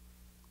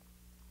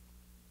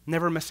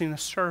 never missing a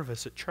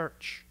service at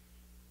church,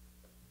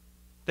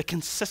 the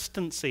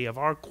consistency of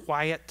our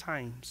quiet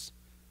times.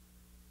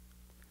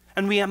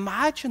 And we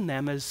imagine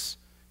them as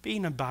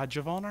being a badge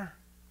of honor.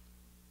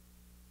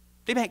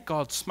 They make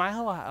God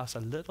smile at us a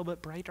little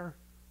bit brighter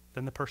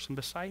than the person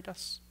beside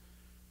us.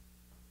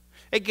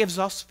 It gives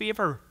us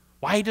favor.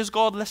 Why does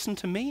God listen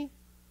to me?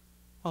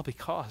 Well,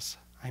 because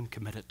I'm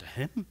committed to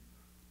Him.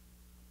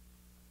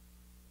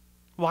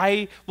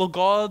 Why will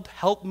God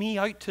help me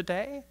out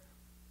today?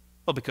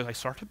 Well, because I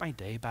started my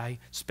day by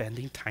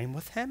spending time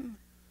with Him.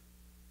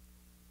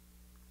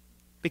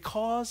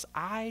 Because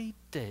I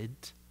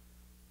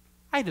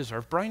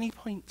deserve brownie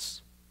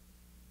points.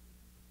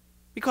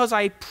 Because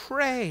I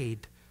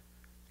prayed,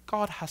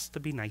 God has to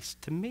be nice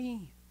to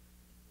me.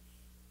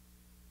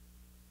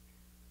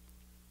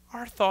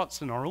 Our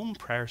thoughts and our own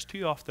prayers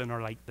too often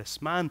are like this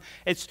man.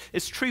 It's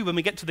true, when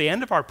we get to the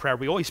end of our prayer,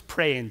 we always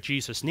pray in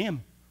Jesus'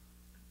 name.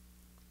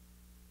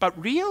 But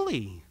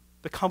really,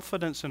 the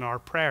confidence in our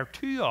prayer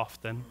too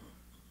often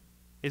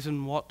is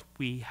in what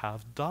we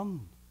have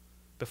done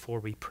before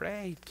we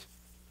prayed.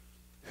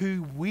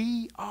 Who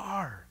we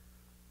are.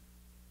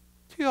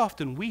 Too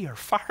often we are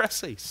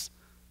Pharisees.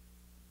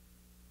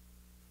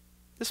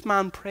 This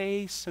man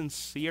prays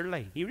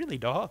sincerely. He really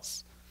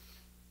does.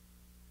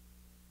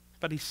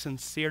 But he's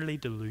sincerely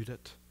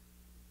deluded.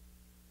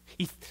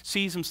 He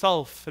sees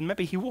himself, and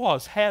maybe he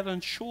was, head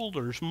and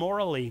shoulders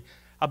morally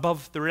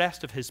above the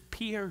rest of his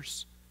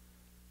peers.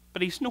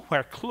 But he's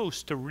nowhere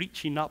close to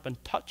reaching up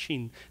and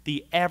touching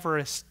the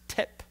Everest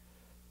tip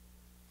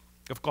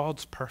of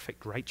God's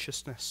perfect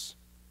righteousness.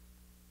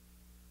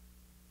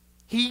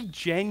 He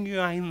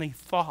genuinely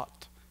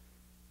thought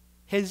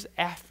his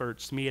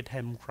efforts made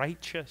him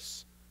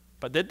righteous.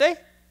 But did they?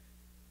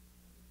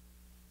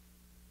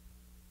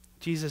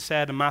 Jesus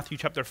said in Matthew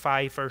chapter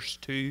 5, verse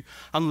 2,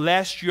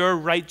 unless your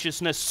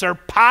righteousness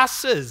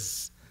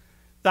surpasses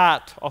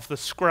that of the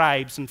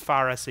scribes and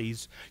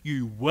Pharisees,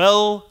 you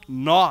will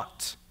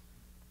not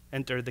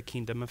enter the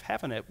kingdom of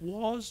heaven. It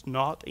was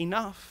not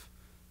enough.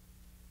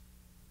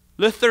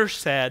 Luther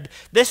said,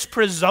 this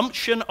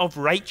presumption of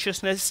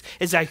righteousness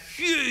is a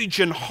huge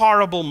and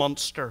horrible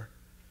monster.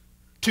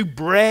 To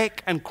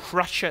break and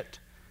crush it,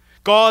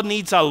 God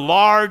needs a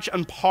large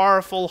and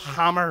powerful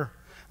hammer,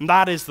 and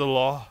that is the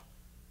law,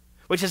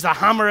 which is the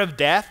hammer of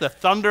death, the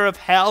thunder of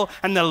hell,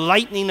 and the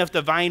lightning of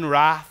divine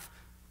wrath.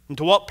 And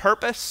to what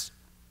purpose?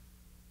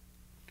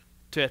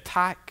 To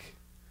attack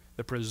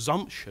the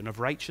presumption of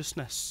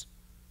righteousness,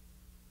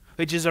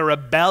 which is a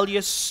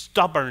rebellious,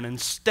 stubborn, and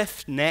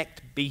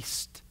stiff-necked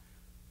beast.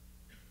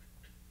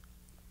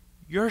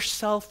 Your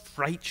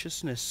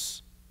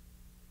self-righteousness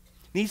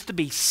needs to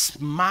be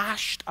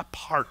smashed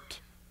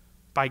apart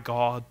by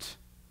God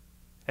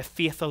if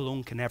faith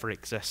alone can ever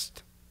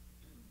exist.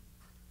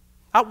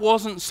 That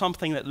wasn't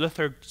something that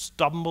Luther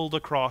stumbled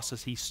across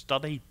as he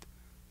studied.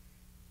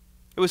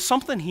 It was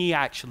something he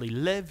actually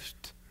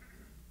lived.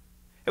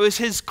 It was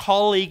his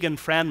colleague and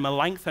friend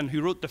Melanchthon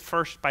who wrote the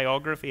first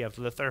biography of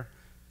Luther.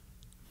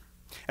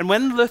 And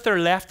when Luther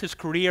left his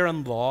career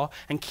in law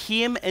and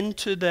came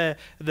into the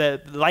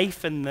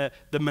life in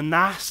the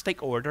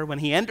monastic order, when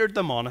he entered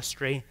the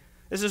monastery,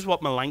 this is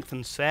what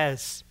Melanchthon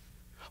says.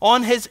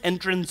 On his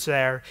entrance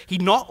there, he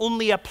not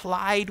only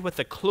applied with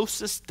the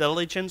closest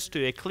diligence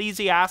to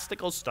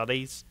ecclesiastical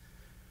studies,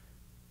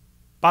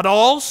 but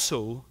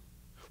also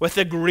with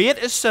the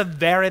greatest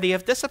severity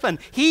of discipline.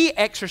 He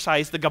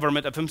exercised the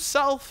government of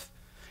himself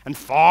and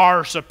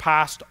far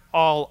surpassed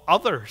all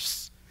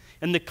others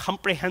in the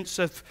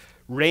comprehensive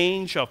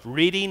range of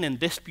reading and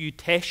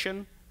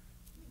disputation,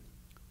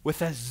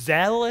 with a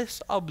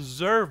zealous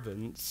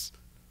observance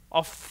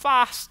of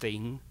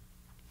fasting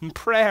and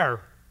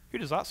prayer. Who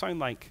does that sound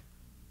like?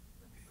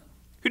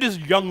 Who does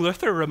young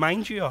Luther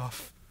remind you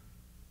of?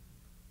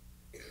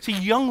 See,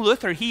 young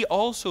Luther, he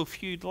also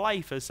viewed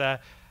life as a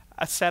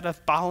set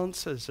of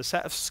balances, a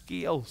set of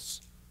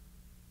scales.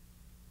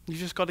 You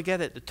just got to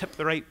get it to tip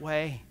the right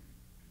way.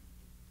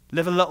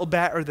 Live a little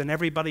better than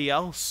everybody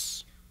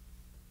else.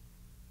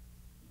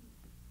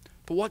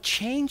 But what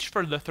changed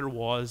for Luther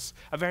was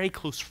a very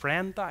close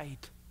friend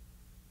died.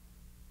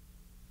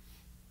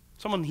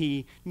 Someone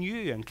he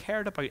knew and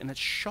cared about, and it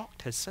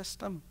shocked his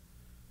system.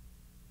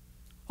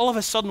 All of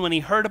a sudden, when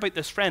he heard about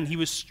this friend, he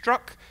was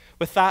struck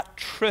with that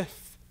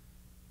truth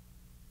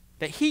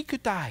that he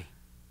could die.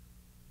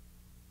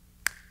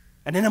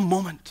 And in a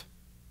moment,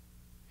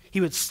 he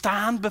would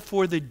stand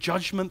before the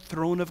judgment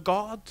throne of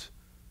God.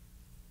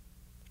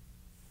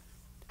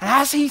 And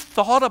as he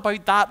thought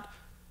about that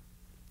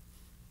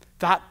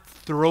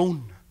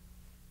throne,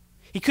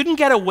 he couldn't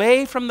get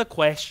away from the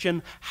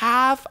question,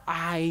 have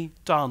I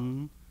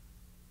done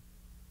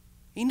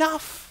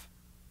enough?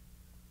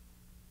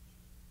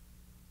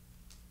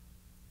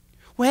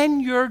 When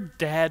you're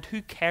dead,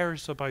 who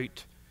cares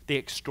about the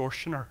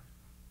extortioner,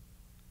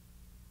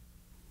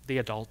 the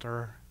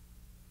adulterer,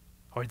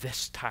 or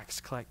this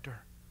tax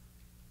collector?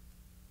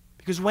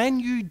 Because when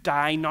you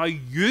die, now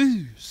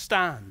you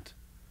stand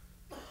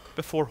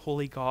before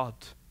holy God,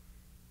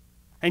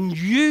 and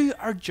you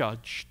are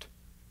judged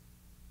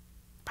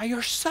by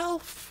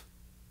yourself.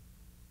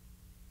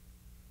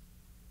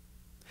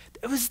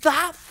 It was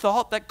that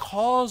thought that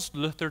caused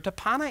Luther to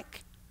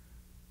panic.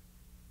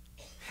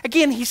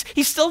 Again,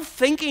 he's still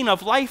thinking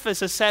of life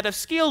as a set of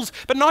scales,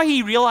 but now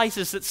he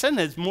realizes that sin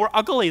is more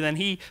ugly than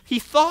he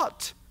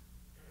thought.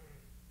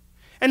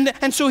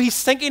 And so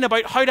he's thinking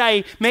about, how do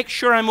I make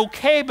sure I'm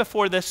okay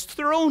before this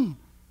throne?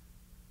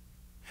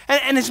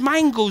 And his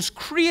mind goes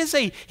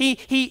crazy. He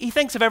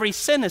thinks of every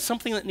sin as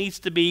something that needs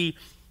to be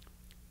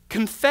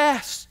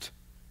confessed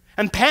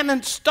and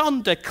penance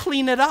done to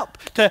clean it up,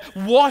 to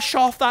wash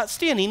off that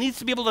stain. He needs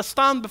to be able to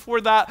stand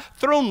before that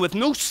throne with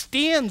no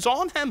stains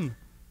on him,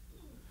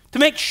 to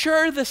make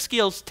sure the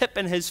scales tip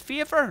in his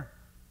favor.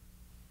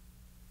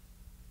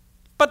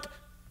 But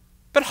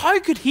how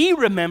could he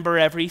remember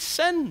every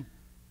sin?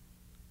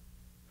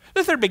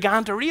 Luther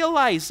began to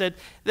realize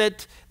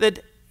that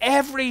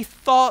every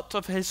thought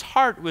of his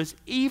heart was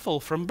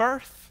evil from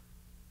birth.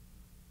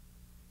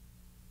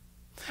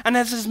 And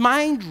as his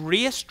mind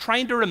raced,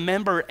 trying to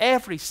remember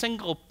every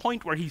single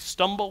point where he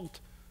stumbled,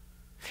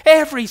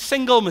 every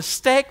single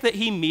mistake that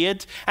he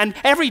made, and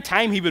every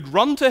time he would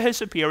run to his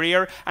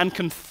superior and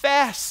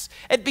confess,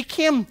 it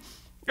became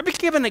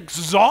an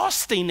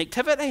exhausting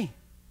activity.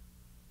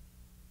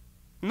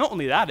 Not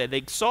only that, it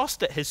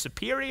exhausted his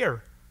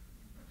superior.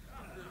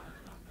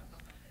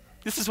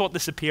 This is what the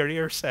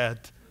superior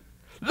said.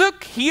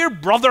 Look here,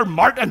 Brother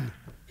Martin.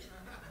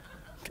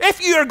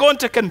 If you are going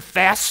to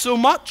confess so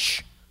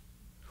much,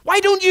 why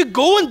don't you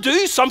go and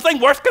do something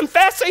worth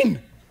confessing?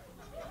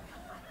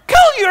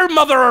 Kill your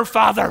mother or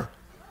father.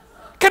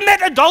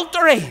 Commit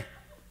adultery.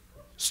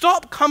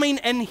 Stop coming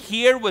in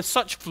here with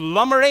such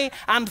flummery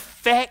and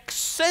fake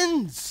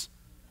sins.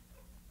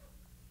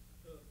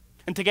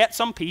 And to get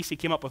some peace, he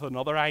came up with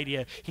another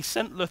idea. He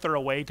sent Luther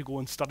away to go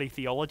and study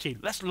theology.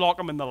 Let's lock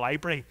him in the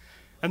library,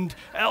 and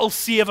it'll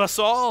save us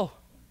all.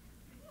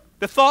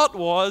 The thought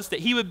was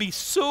that he would be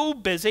so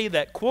busy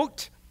that,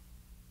 quote,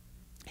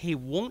 he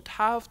won't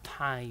have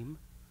time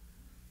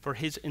for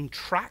his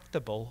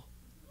intractable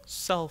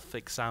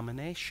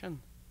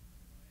self-examination.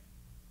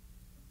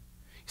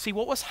 See,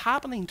 what was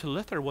happening to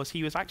Luther was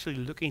he was actually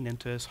looking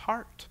into his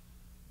heart.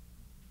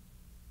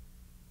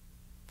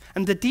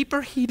 And the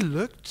deeper he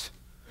looked,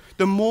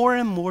 the more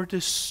and more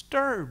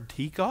disturbed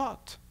he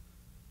got.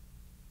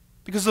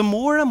 Because the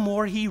more and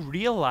more he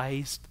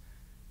realized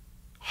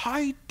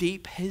how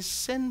deep his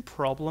sin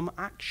problem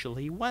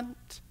actually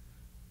went.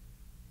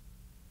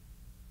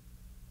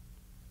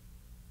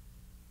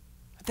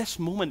 At this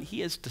moment,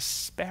 he is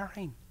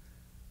despairing.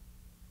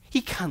 He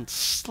can't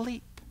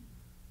sleep.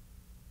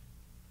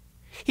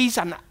 He's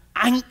an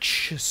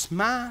anxious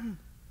man.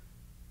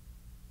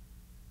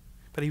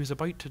 But he was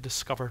about to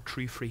discover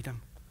true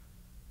freedom.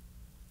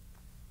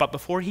 But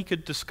before he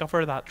could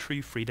discover that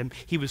true freedom,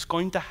 he was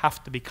going to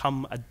have to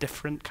become a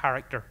different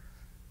character,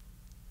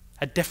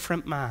 a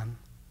different man,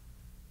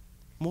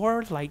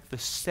 more like the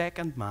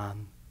second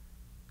man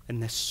in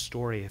this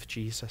story of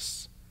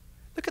Jesus.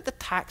 Look at the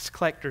tax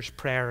collector's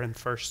prayer in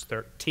verse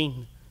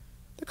 13.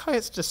 Look how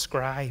it's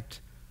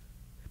described.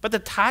 But the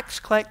tax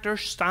collector,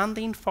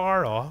 standing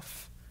far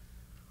off,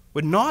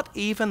 would not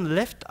even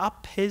lift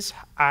up his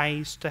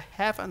eyes to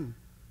heaven,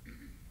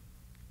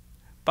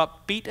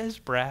 but beat his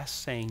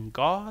breast, saying,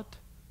 God,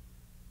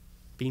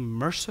 be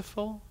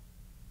merciful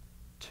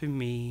to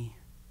me,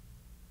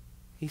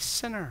 a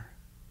sinner.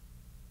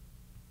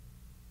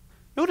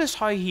 Notice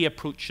how he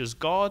approaches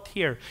God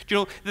here. Do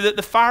you know,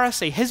 the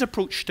Pharisee, his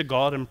approach to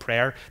God in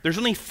prayer, there's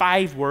only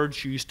 5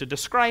 words used to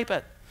describe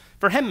it.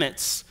 For him,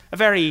 it's a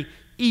very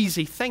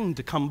easy thing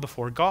to come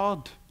before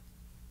God.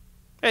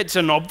 It's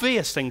an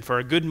obvious thing for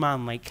a good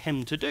man like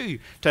him to do,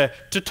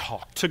 to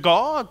talk to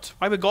God.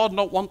 Why would God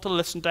not want to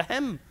listen to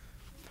him?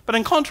 But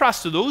in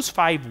contrast to those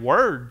 5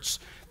 words,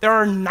 there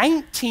are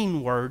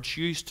 19 words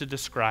used to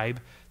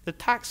describe the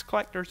tax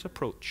collector's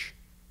approach.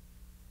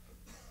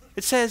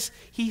 It says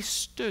he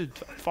stood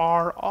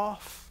far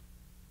off.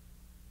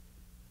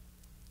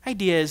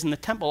 Idea is, in the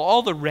temple,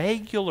 all the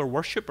regular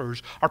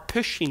worshippers are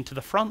pushing to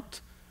the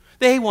front.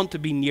 They want to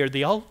be near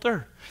the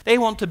altar. They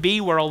want to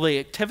be where all the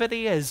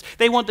activity is.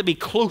 They want to be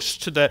close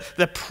to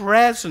the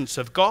presence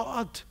of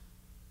God.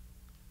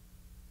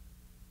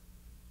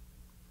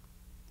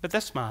 But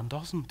this man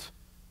doesn't.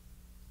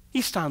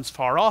 He stands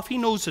far off. He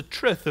knows the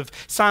truth of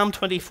Psalm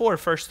 24,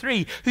 verse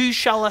 3. Who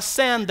shall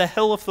ascend the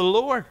hill of the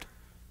Lord?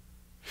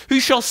 Who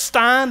shall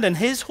stand in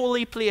his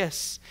holy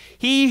place?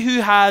 He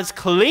who has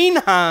clean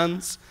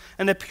hands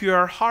and a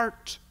pure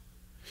heart,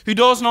 who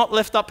does not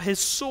lift up his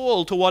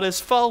soul to what is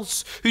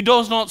false, who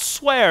does not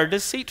swear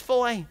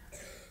deceitfully.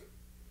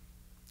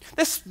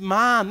 This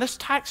man, this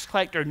tax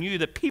collector, knew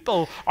that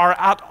people are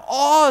at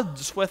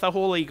odds with a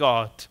holy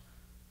God.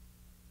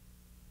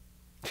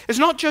 It's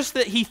not just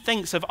that he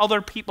thinks of other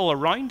people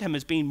around him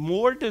as being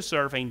more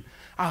deserving.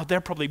 Oh,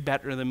 they're probably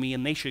better than me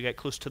and they should get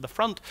close to the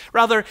front.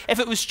 Rather, if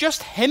it was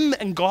just him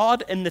and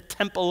God in the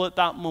temple at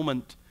that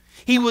moment,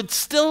 he would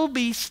still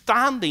be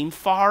standing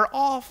far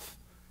off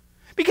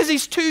because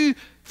he's too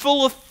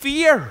full of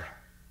fear.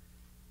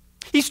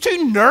 He's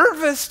too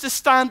nervous to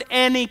stand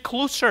any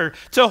closer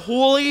to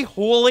holy,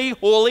 holy,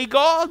 holy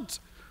God.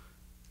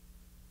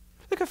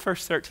 Look at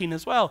verse 13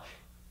 as well.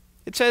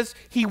 It says,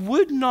 he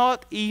would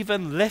not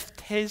even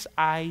lift his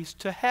eyes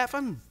to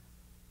heaven.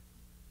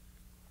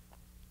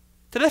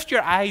 To lift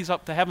your eyes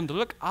up to heaven, to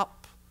look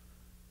up,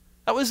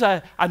 that was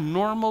a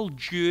normal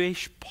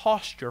Jewish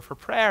posture for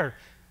prayer.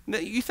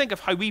 You think of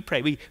how we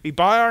pray. We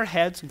bow our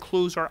heads and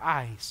close our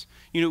eyes.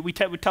 You know, we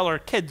tell our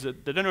kids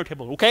at the dinner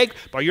table, okay,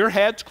 bow your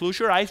heads, close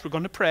your eyes, we're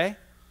going to pray.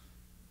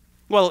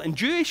 Well, in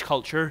Jewish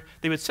culture,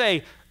 they would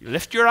say,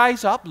 lift your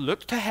eyes up,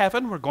 look to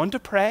heaven, we're going to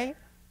pray.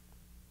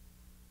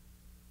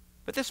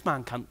 But this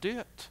man can't do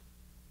it.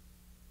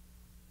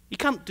 He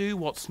can't do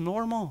what's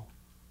normal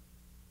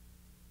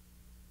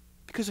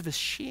because of his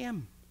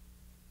shame.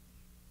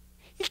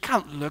 He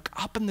can't look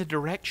up in the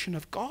direction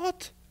of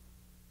God.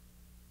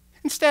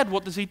 Instead,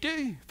 what does he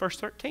do? Verse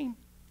 13.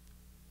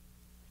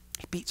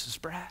 He beats his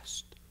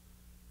breast.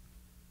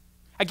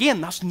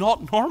 Again, that's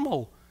not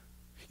normal.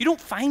 You don't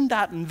find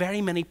that in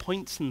very many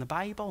points in the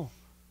Bible.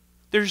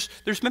 There's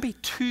maybe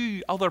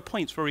 2 other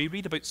points where we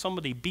read about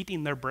somebody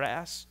beating their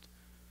breast.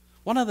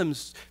 One of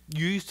them's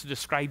used to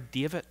describe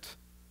David.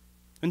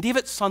 When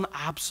David's son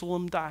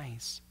Absalom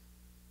dies,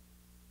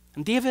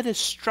 and David is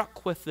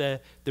struck with the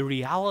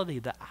reality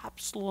that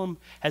Absalom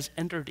has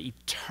entered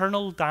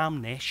eternal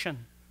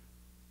damnation.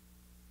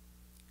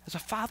 As a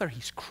father,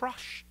 he's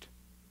crushed.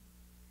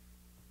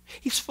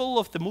 He's full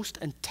of the most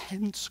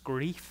intense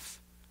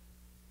grief.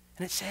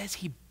 And it says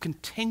he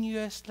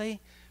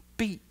continuously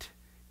beat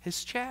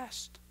his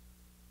chest.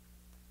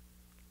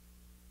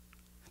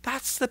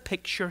 That's the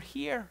picture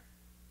here.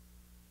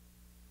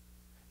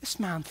 This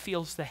man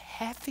feels the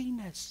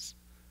heaviness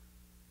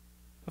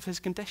of his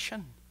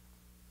condition.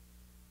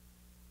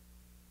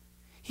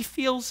 He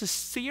feels the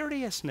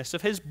seriousness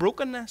of his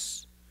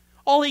brokenness.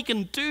 All he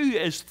can do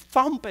is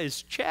thump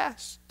his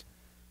chest.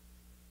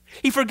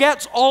 He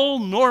forgets all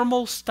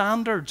normal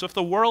standards of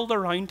the world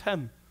around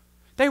him.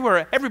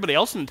 Everybody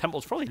else in the temple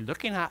was probably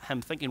looking at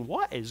him thinking,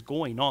 what is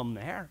going on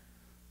there?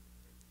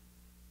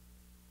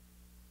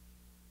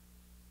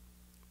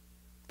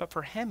 But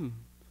for him,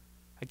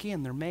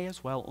 again, there may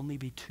as well only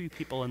be two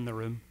people in the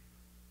room.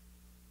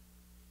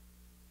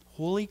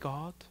 Holy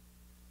God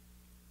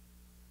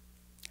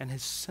and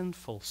his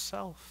sinful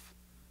self.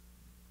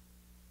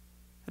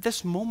 At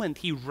this moment,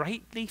 he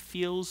rightly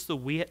feels the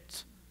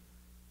weight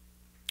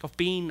of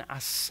being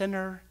a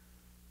sinner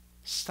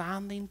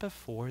standing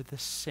before the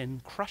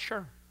sin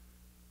crusher.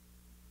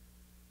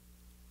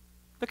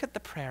 Look at the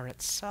prayer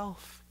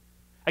itself.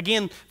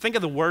 Again, think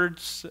of the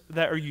words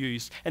that are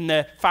used. In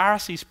the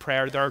Pharisees'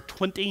 prayer, there are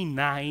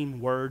 29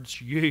 words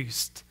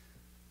used,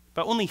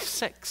 but only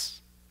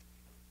 6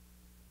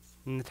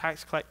 in the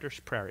tax collector's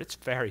prayer. It's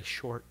very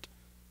short.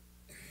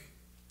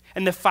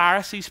 In the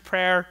Pharisees'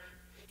 prayer,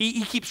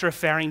 he keeps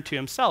referring to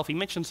himself. He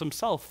mentions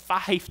himself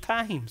 5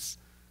 times.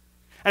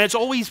 And it's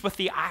always with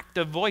the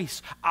active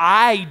voice.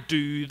 I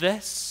do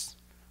this.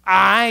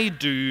 I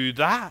do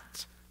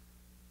that.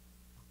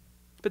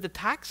 But the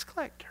tax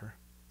collector,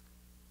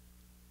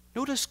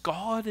 notice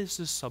God is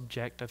the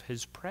subject of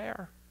his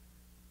prayer.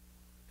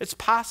 It's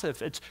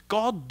passive. It's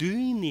God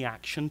doing the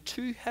action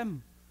to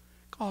him.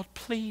 God,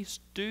 please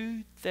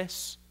do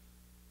this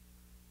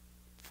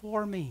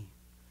for me.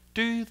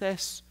 Do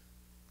this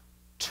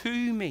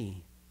to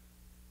me.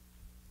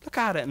 Look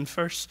at it in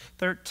verse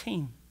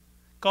 13.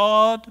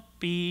 God,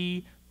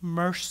 be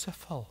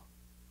merciful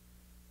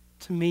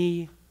to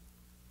me.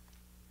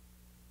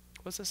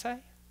 What does it say?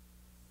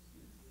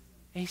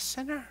 A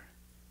sinner.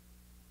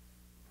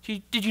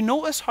 Did you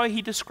notice how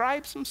he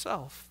describes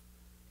himself?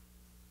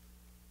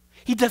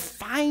 He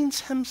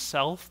defines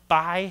himself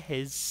by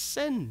his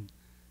sin.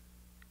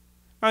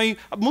 Now,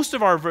 most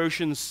of our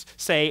versions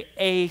say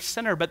a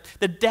sinner, but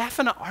the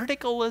definite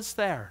article is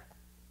there.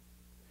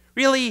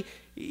 Really,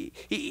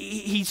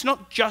 he's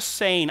not just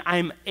saying,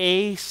 I'm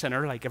a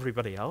sinner like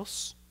everybody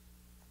else.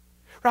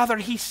 Rather,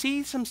 he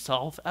sees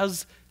himself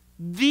as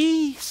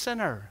the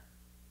sinner.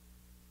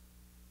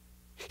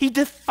 He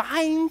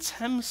defines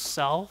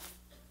himself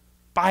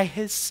by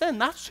his sin.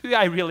 That's who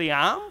I really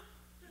am.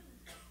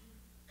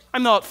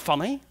 I'm not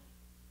funny.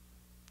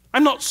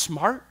 I'm not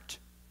smart.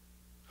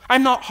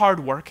 I'm not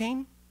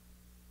hardworking.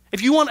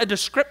 If you want a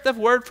descriptive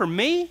word for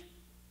me,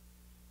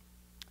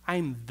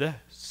 I'm the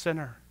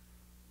sinner.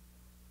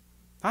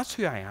 That's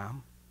who I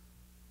am.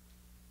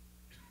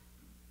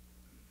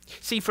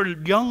 See, for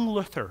young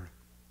Luther,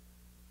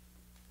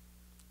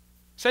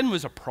 sin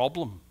was a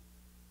problem.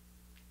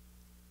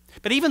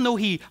 But even though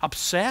he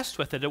obsessed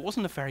with it, it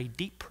wasn't a very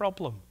deep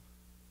problem.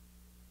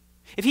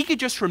 If he could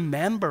just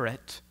remember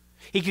it,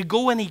 he could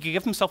go and he could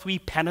give himself a wee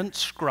penance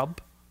scrub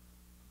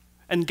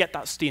and get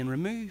that stain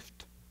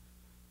removed.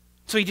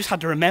 So he just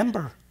had to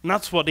remember, and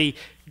that's what he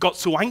got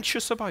so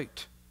anxious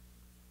about.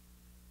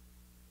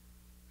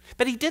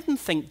 But he didn't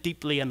think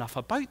deeply enough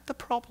about the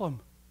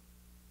problem.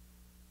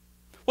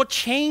 What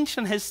changed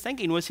in his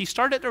thinking was he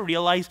started to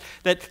realize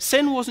that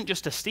sin wasn't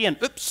just a stain.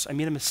 Oops, I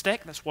made a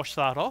mistake, let's wash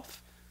that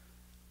off.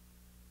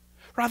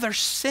 Rather,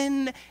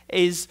 sin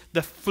is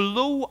the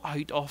flow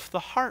out of the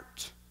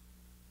heart.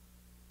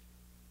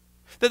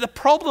 That the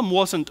problem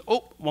wasn't,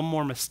 oh, one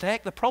more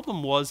mistake. The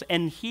problem was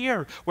in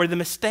here, where the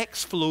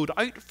mistakes flowed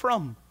out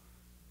from.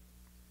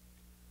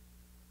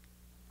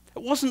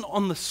 It wasn't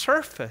on the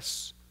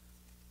surface.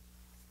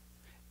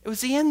 It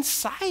was the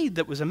inside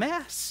that was a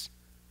mess.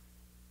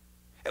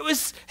 It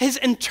was his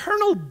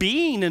internal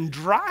being and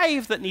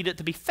drive that needed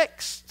to be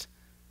fixed.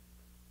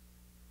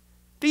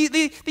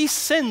 These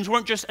sins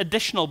weren't just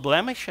additional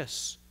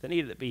blemishes that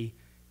needed to be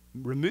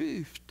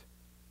removed.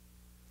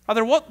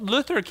 Rather, what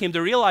Luther came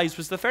to realize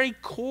was the very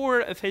core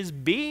of his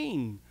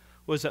being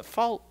was at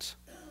fault.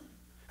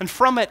 And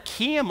from it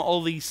came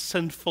all these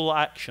sinful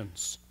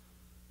actions.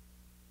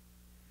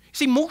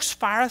 See, most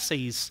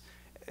Pharisees,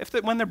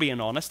 when they're being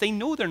honest, they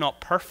know they're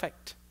not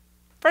perfect.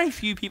 Very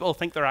few people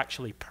think they're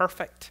actually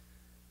perfect.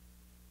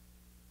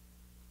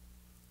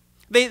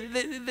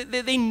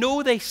 They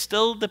know they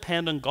still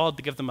depend on God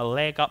to give them a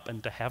leg up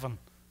into heaven.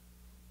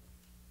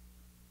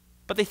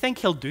 But they think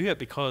he'll do it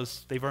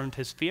because they've earned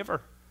his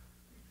favor.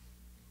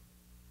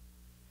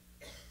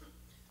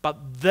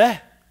 But the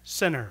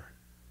sinner,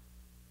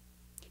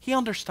 he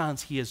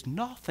understands he has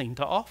nothing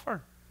to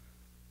offer.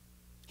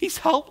 He's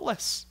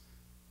helpless.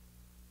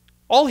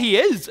 All he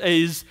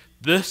is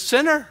the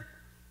sinner.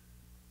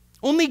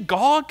 Only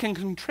God can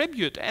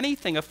contribute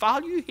anything of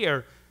value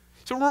here.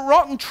 So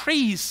rotten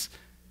trees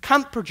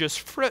can't produce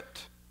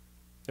fruit.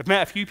 I've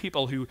met a few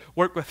people who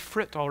work with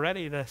fruit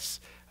already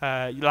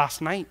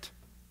last night.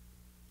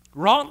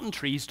 Rotten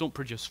trees don't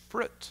produce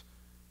fruit.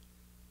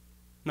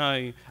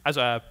 Now, as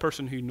a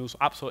person who knows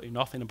absolutely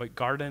nothing about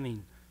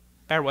gardening,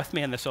 bear with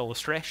me in this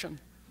illustration.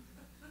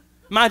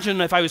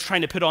 Imagine if I was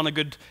trying to put on a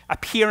good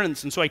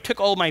appearance, and so I took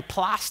all my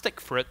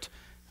plastic fruit,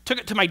 took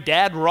it to my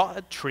dead,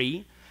 rotted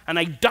tree, and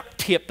I duct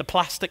taped the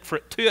plastic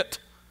fruit to it.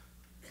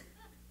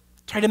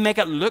 Try to make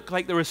it look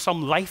like there was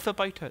some life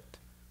about it.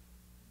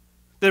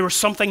 There was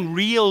something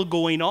real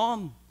going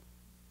on.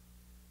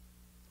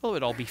 Well, it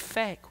would all be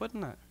fake,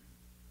 wouldn't it?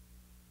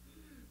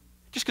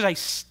 Just because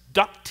I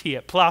duct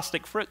tape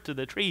plastic fruit to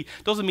the tree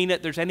doesn't mean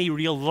that there's any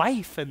real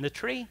life in the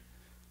tree.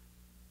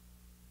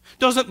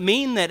 Doesn't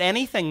mean that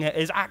anything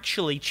is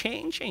actually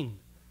changing.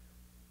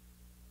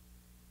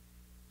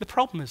 The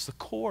problem is the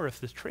core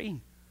of the tree.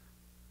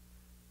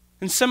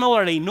 And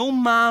similarly, no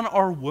man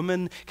or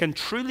woman can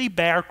truly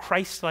bear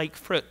Christ-like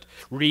fruit,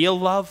 real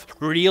love,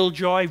 real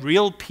joy,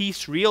 real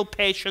peace, real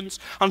patience,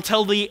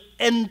 until the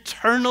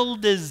internal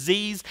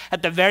disease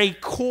at the very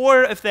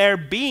core of their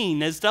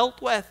being is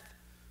dealt with.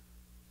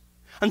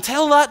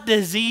 Until that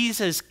disease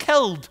is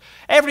killed,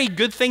 every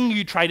good thing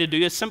you try to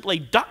do is simply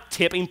duct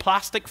taping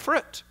plastic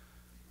fruit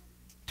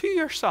to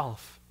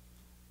yourself.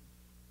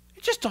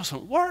 It just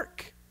doesn't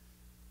work.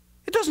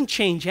 It doesn't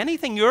change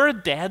anything. You're a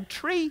dead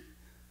tree.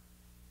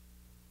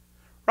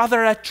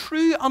 Rather, a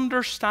true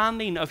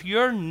understanding of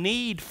your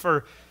need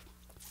for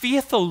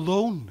faith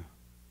alone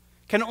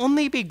can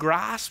only be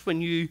grasped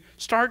when you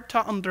start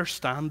to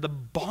understand the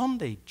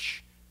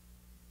bondage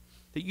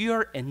that you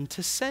are in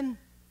to sin.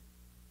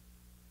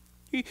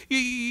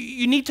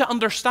 You need to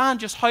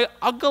understand just how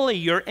ugly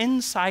your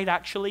inside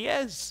actually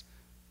is,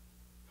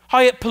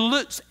 how it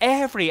pollutes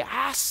every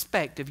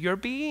aspect of your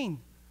being.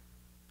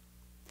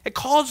 It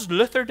caused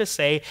Luther to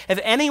say, if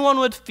anyone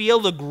would feel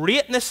the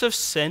greatness of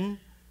sin,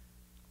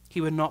 he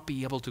would not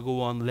be able to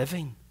go on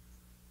living.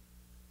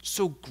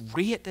 So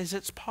great is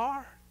its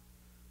power.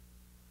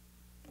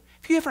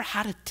 Have you ever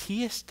had a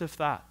taste of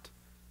that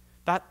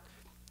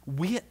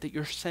weight that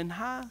your sin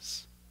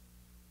has?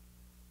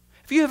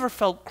 Have you ever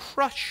felt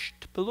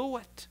crushed below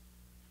it?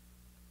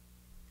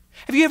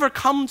 Have you ever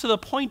come to the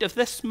point of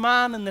this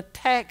man in the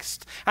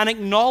text and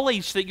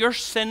acknowledged that your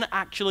sin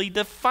actually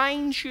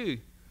defines you?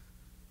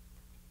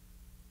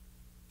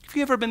 Have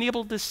you ever been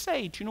able to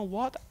say, do you know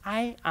what?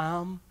 I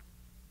am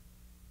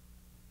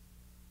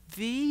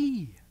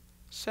the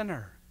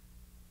sinner.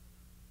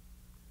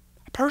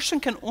 A person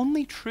can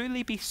only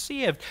truly be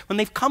saved when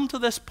they've come to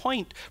this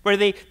point where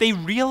they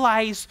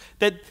realize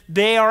that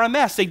they are a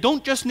mess. They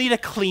don't just need a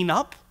clean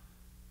up.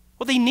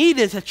 What they need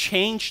is a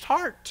changed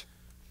heart.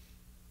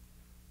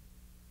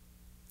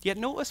 Yet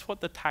notice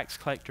what the tax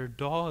collector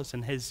does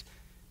in his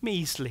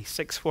measly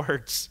 6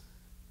 words.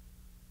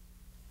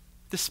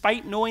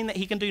 Despite knowing that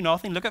he can do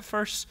nothing, look at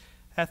verse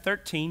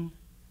 13.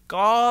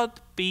 God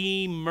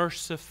be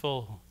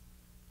merciful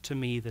to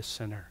me, the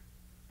sinner.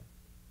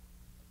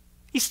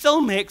 He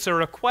still makes a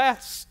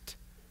request.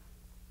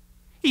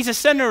 He's a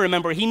sinner,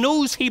 remember. He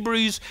knows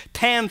Hebrews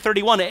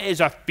 10:31. It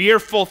is a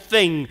fearful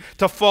thing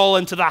to fall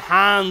into the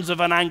hands of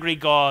an angry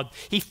God.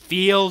 He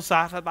feels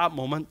that at that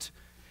moment.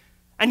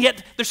 And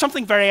yet, there's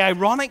something very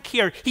ironic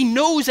here. He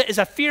knows it is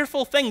a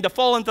fearful thing to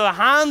fall into the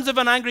hands of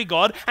an angry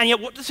God, and yet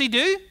what does he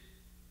do?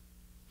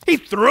 He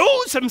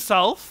throws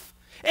himself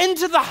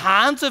into the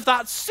hands of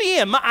that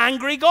same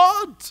angry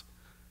God.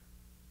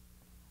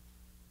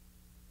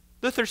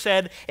 Luther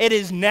said, it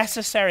is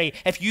necessary,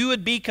 if you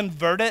would be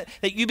converted,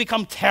 that you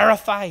become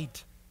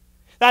terrified.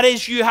 That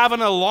is, you have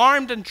an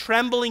alarmed and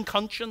trembling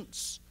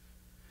conscience.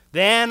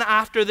 Then,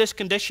 after this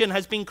condition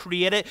has been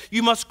created,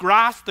 you must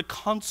grasp the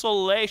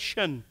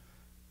consolation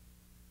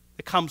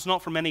that comes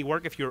not from any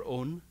work of your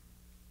own,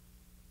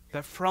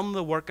 but from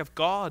the work of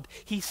God.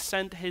 He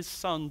sent his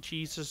Son,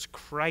 Jesus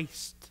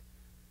Christ,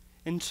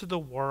 into the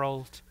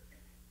world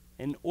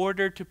in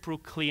order to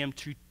proclaim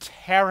to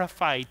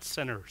terrified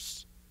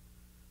sinners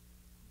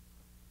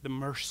the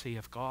mercy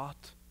of God.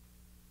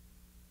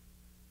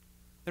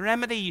 The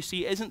remedy, you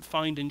see, isn't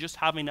found in just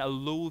having a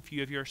low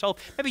view of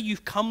yourself. Maybe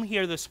you've come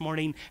here this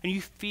morning and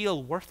you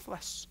feel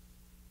worthless.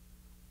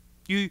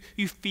 You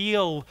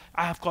feel,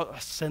 I've got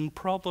a sin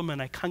problem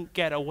and I can't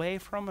get away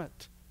from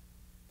it.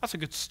 That's a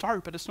good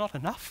start, but it's not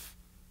enough.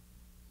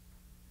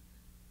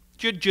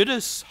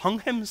 Judas hung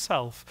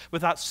himself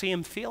with that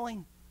same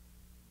feeling.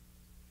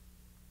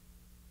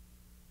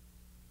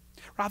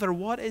 Rather,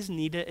 what is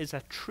needed is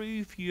a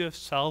true view of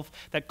self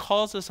that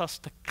causes us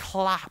to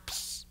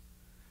collapse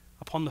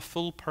upon the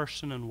full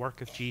person and work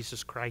of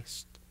Jesus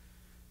Christ.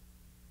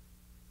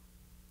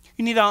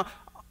 You need to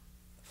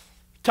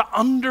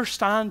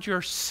understand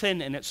your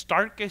sin in its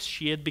darkest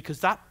shade,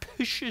 because that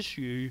pushes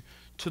you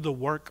to the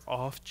work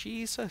of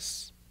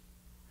Jesus.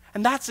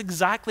 And that's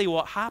exactly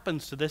what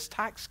happens to this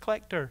tax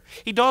collector.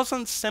 He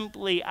doesn't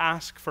simply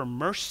ask for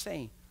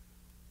mercy.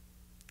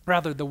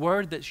 Rather, the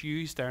word that's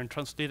used there and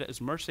translated as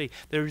mercy,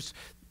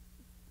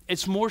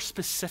 it's more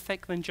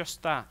specific than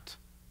just that.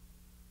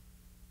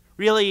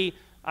 Really,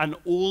 an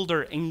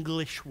older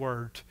English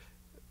word,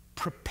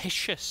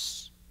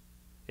 propitious,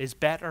 is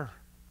better.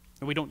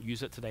 And we don't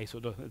use it today,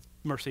 so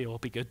mercy will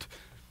be good.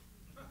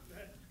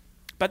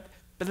 But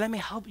let me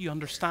help you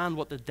understand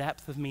what the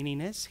depth of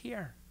meaning is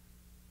here.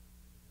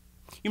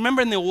 You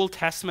remember in the Old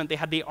Testament, they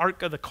had the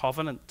Ark of the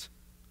Covenant.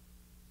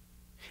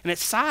 And it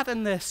sat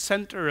in the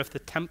center of the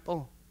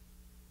temple.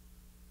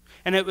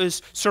 And it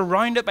was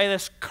surrounded by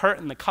this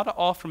curtain that cut it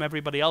off from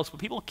everybody else. But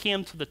people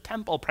came to the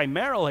temple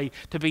primarily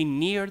to be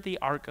near the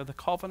Ark of the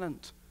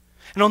Covenant.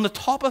 And on the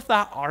top of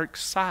that ark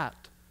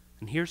sat,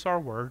 and here's our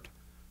word,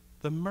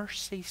 the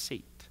mercy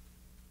seat.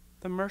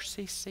 The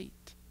mercy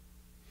seat.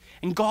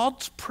 And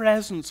God's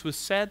presence was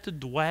said to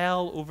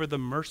dwell over the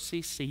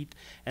mercy seat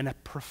in a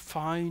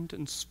profound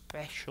and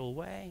special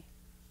way.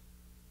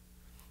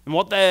 And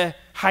what the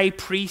high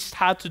priest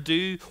had to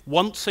do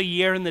once a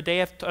year in the Day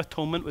of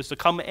Atonement was to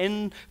come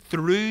in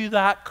through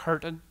that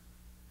curtain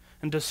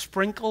and to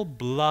sprinkle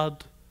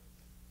blood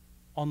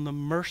on the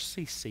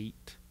mercy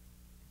seat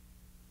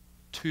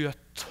to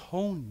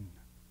atone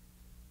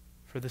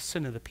for the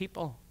sin of the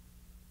people.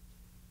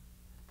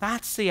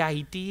 That's the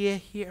idea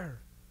here.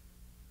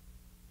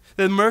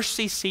 The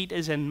mercy seat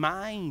is in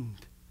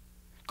mind.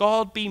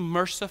 God, be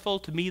merciful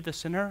to me, the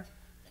sinner.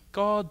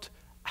 God,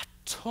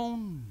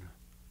 atone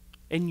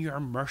in your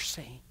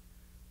mercy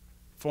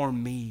for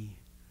me,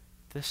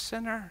 the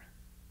sinner.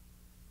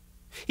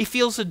 He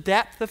feels the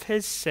depth of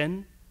his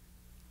sin.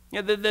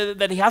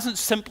 That he hasn't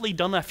simply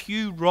done a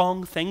few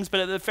wrong things,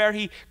 but at the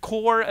very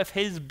core of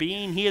his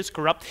being, he is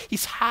corrupt.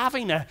 He's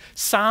having a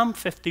Psalm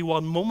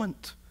 51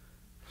 moment.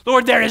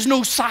 Lord, there is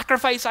no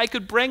sacrifice I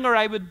could bring or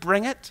I would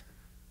bring it.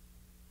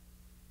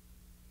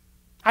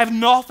 I have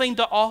nothing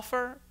to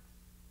offer.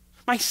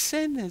 My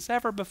sin is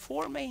ever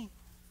before me.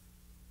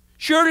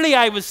 Surely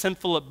I was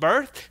sinful at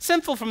birth,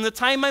 sinful from the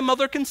time my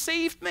mother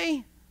conceived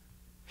me.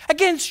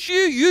 Against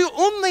you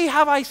only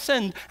have I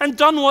sinned and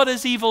done what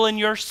is evil in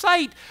your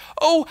sight.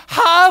 Oh,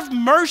 have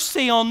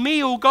mercy on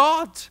me, O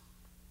God.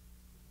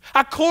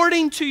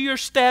 According to your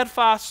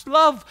steadfast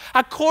love,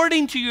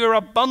 according to your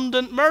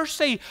abundant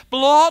mercy,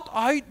 blot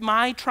out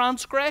my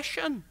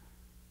transgression.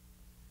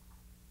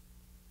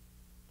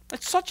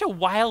 It's such a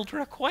wild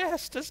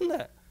request, isn't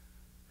it?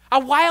 A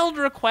wild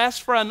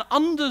request for an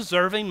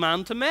undeserving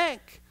man to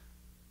make.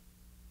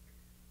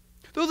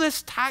 Though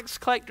this tax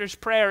collector's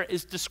prayer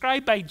is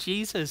described by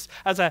Jesus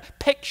as a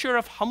picture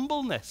of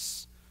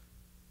humbleness,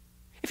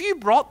 if you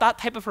brought that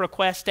type of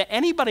request to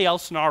anybody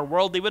else in our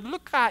world, they would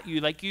look at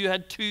you like you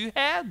had two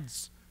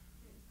heads.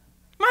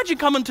 Imagine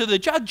coming to the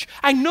judge.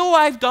 I know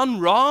I've done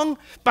wrong,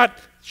 but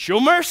show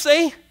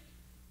mercy.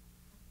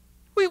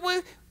 We'd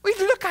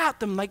look at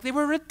them like they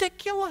were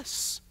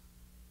ridiculous.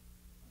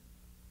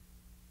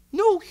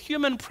 No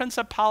human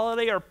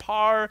principality or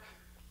power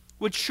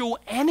would show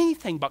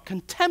anything but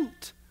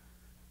contempt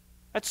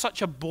at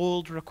such a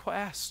bold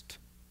request.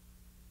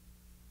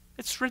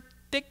 It's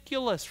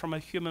ridiculous from a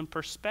human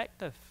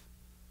perspective.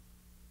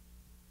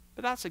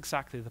 But that's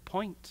exactly the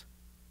point.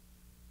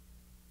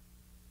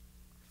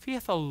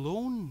 Faith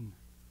alone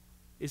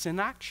is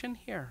in action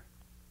here.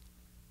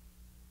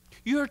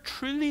 You are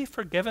truly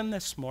forgiven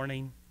this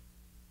morning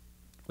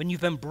when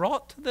you've been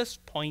brought to this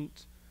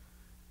point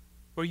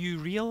where you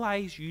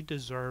realize you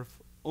deserve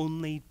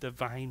only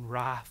divine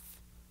wrath,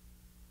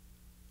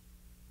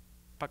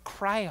 but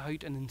cry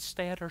out and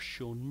instead are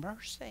shown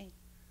mercy.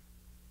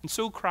 And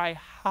so cry,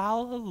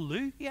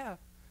 hallelujah.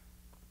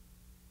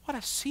 What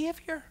a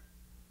Savior.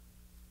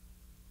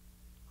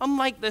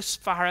 Unlike this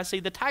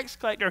Pharisee, the tax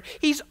collector,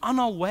 he's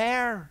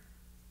unaware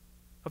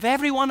of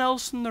everyone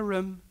else in the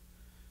room.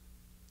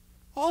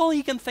 All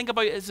he can think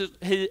about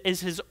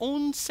is his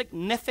own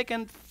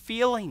significant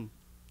feeling.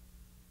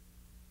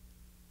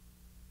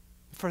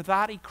 For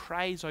that he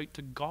cries out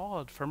to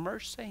God for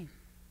mercy.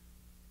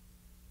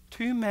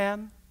 2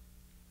 men,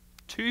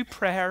 2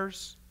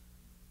 prayers,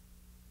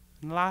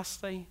 and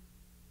lastly,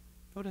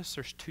 notice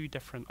there's 2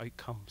 different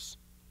outcomes.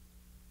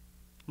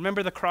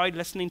 Remember the crowd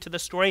listening to the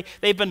story?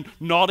 They've been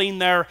nodding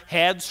their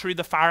heads through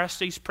the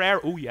Pharisees' prayer.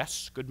 Oh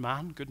yes, good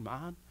man, good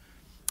man.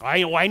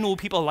 I know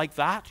people like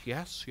that.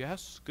 Yes,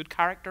 yes, good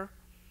character.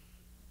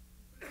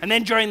 And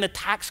then during the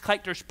tax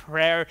collector's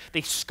prayer,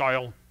 they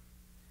scowl.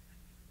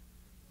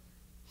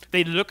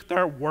 They look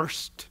their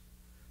worst.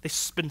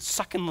 They've been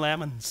sucking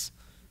lemons.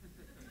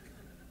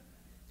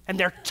 And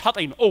they're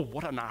tutting, oh,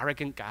 what an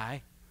arrogant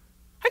guy.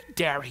 How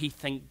dare he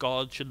think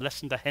God should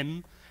listen to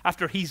him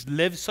after he's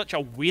lived such a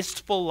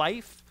wasteful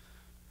life?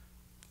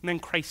 And then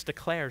Christ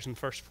declares in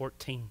verse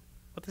 14,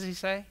 what does he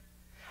say?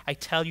 I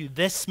tell you,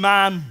 this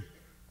man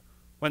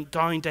went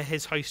down to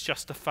his house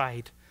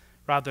justified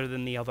rather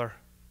than the other.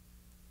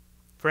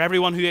 For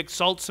everyone who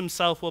exalts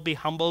himself will be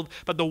humbled,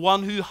 but the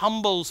one who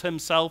humbles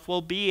himself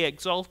will be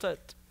exalted.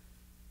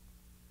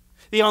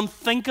 The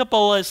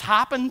unthinkable has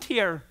happened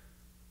here.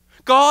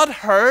 God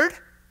heard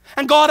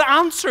and God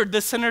answered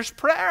the sinner's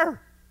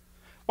prayer.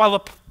 While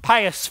the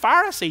pious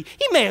Pharisee,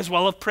 he may as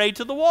well have prayed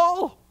to the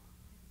wall.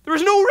 There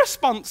was no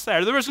response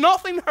there. There was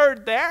nothing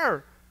heard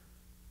there.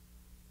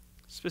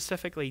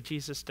 Specifically,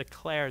 Jesus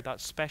declared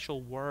that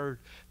special word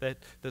that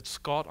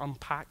Scott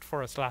unpacked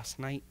for us last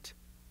night.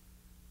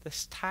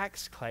 This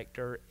tax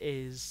collector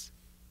is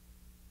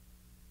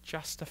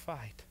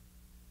justified.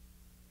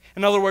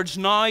 In other words,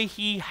 now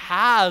he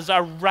has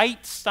a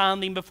right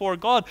standing before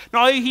God.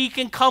 Now he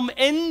can come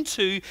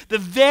into the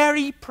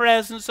very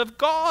presence of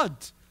God.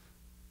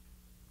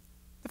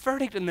 The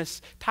verdict in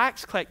this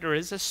tax collector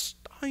is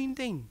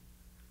astounding.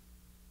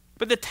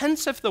 But the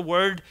tense of the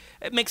word,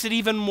 it makes it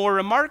even more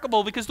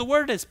remarkable because the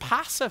word is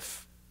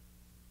passive.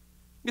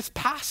 It's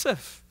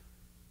passive.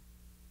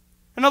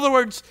 In other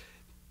words,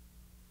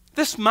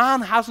 this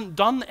man hasn't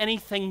done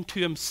anything to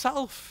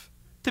himself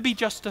to be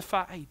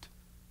justified.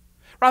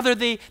 Rather,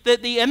 the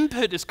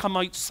input has come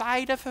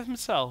outside of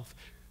himself.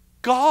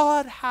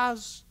 God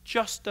has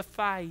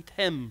justified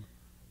him.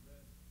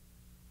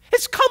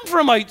 It's come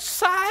from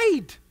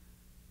outside.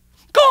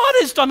 God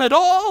has done it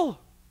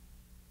all.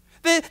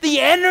 The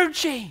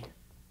energy,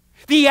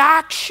 the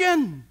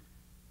action,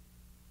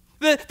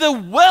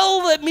 the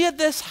will that made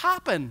this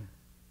happen,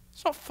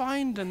 it's not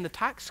found in the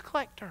tax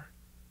collector.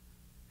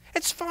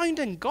 It's found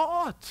in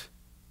God.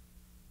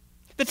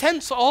 The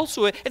tense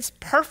also, it's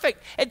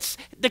perfect. It's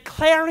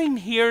declaring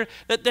here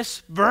that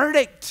this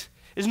verdict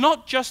is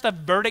not just a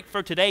verdict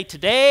for today.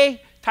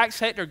 Today, tax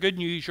collector, good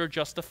news, you're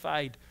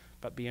justified.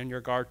 But be on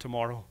your guard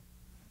tomorrow.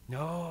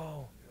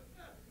 No.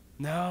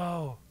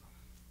 No.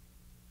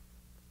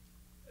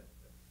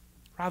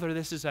 Rather,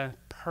 this is a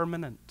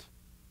permanent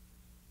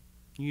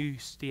new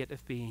state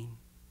of being.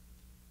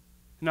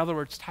 In other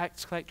words,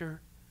 tax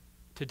collector,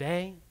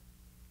 today,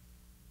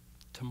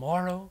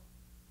 tomorrow,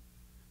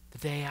 the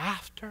day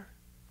after,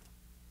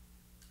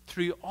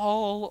 through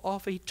all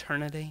of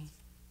eternity,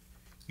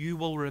 you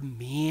will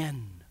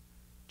remain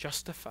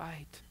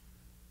justified.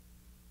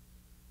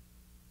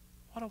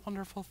 What a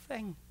wonderful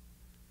thing.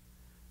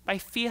 By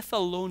faith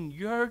alone,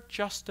 your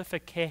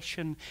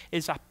justification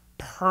is a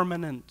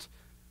permanent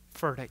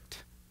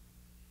verdict.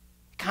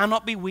 It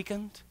cannot be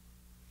weakened.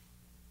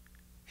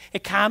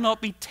 It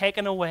cannot be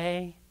taken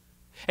away.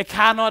 It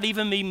cannot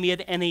even be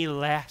made any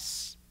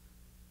less.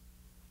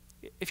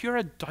 If you're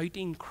a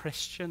doubting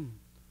Christian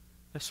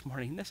this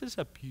morning, this is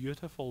a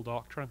beautiful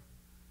doctrine.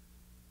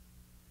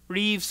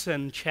 Reeves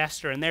and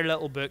Chester, in their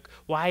little book,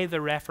 Why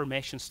the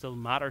Reformation Still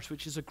Matters,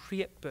 which is a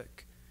great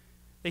book,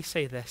 they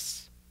say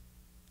this.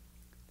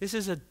 This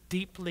is a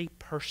deeply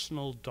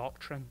personal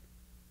doctrine.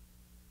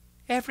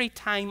 Every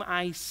time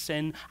I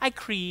sin, I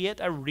create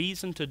a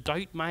reason to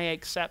doubt my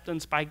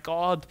acceptance by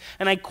God,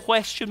 and I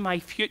question my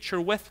future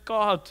with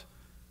God.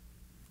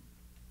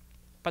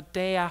 But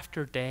day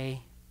after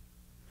day,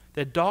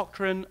 the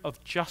doctrine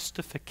of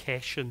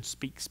justification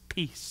speaks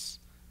peace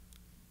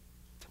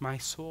to my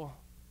soul.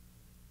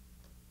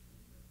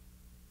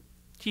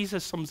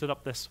 Jesus sums it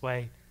up this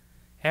way.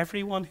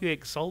 Everyone who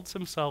exalts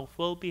himself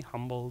will be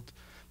humbled,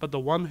 but the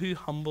one who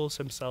humbles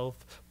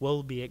himself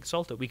will be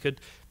exalted. We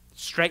could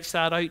stretch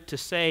that out to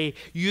say,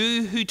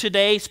 you who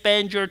today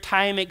spend your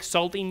time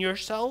exalting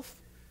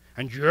yourself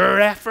and your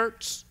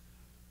efforts,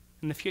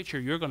 in the future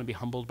you're going to be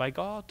humbled by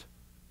God.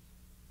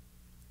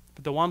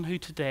 But the one who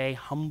today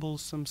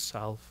humbles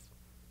himself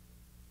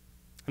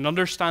and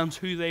understands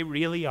who they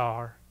really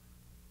are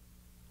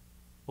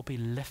will be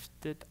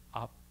lifted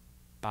up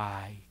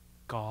by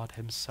God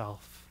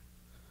himself.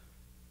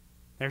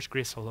 There's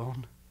grace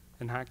alone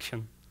in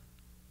action.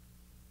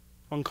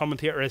 One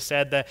commentator has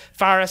said the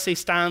Pharisee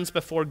stands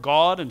before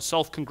God in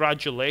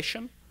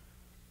self-congratulation,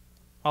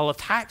 while the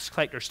tax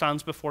collector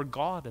stands before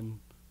God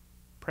in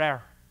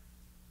prayer.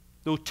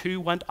 Though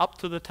two went up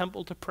to the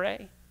temple to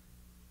pray,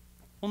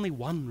 only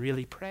one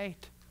really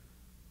prayed.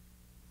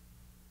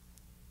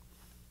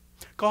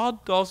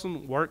 God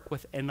doesn't work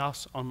within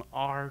us on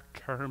our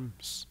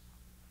terms.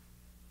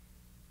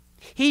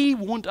 He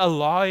won't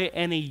allow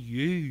any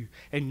you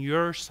in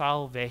your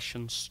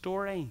salvation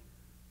story.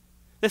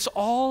 This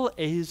all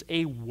is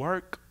a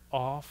work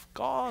of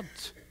God.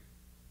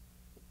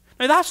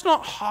 Now that's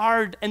not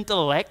hard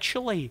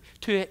intellectually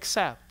to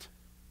accept.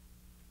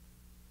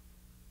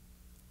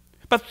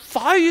 But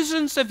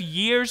thousands of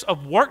years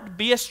of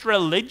work-based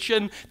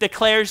religion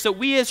declares that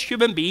we as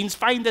human beings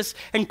find this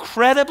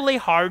incredibly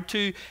hard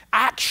to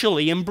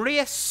actually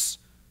embrace.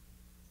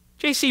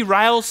 J.C.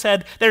 Ryle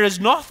said, there is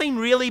nothing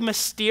really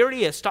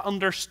mysterious to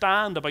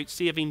understand about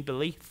saving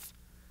belief.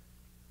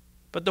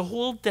 But the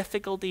whole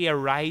difficulty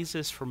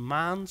arises from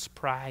man's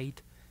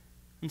pride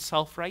and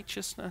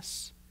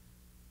self-righteousness.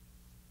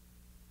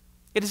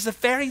 It is the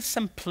very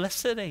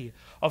simplicity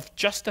of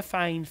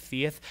justifying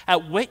faith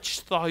at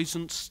which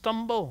thousands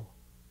stumble.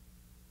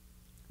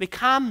 They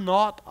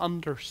cannot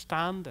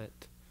understand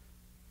it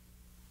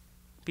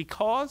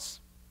because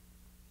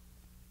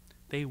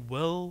they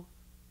will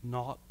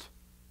not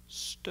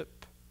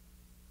stoop.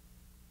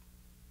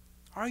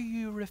 Are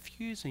you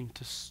refusing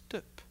to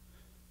stoop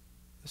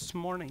this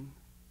morning?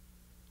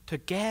 To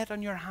get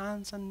on your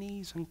hands and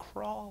knees and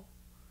crawl?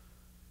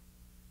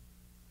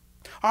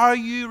 Are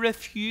you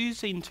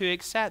refusing to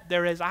accept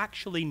there is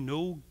actually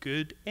no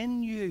good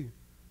in you?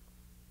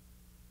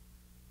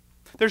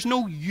 There's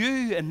no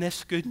you in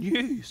this good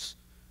news.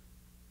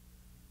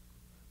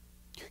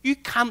 You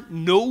can't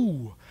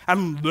know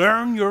and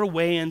learn your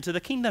way into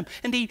the kingdom.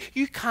 Indeed,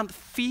 you can't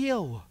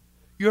feel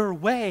your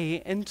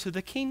way into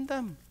the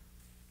kingdom.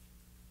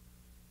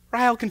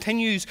 Ryle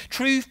continues,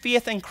 true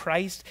faith in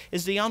Christ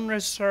is the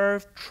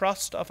unreserved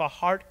trust of a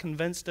heart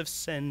convinced of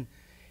sin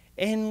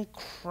in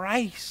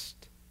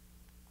Christ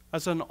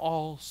as an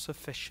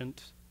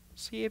all-sufficient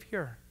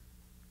Savior.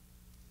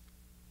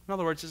 In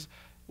other words,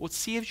 what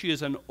saves you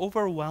is an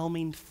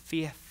overwhelming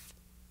faith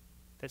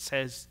that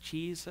says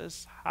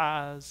Jesus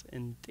has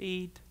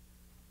indeed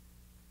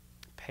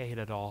paid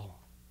it all.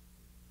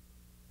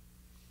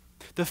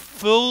 The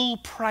full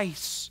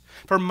price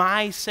for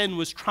my sin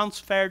was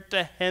transferred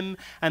to him,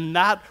 and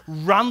that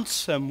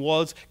ransom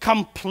was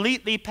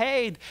completely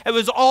paid. It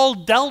was all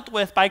dealt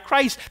with by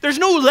Christ. There's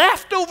no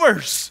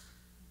leftovers.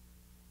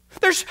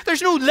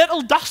 There's no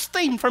little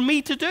dusting for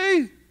me to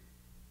do.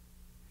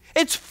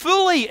 It's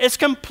fully, it's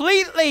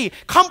completely,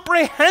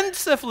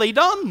 comprehensively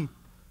done.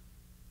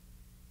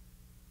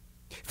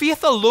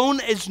 Faith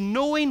alone is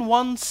knowing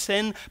one's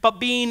sin,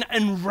 but being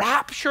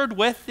enraptured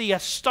with the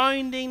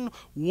astounding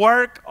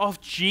work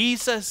of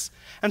Jesus,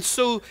 and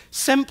so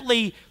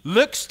simply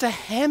looks to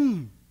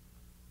him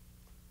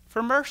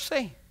for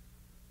mercy.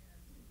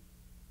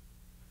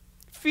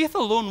 Faith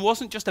alone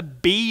wasn't just a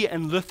bee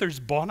in Luther's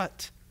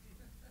bonnet.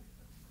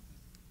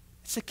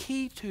 It's the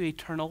key to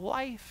eternal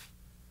life.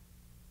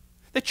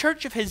 The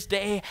church of his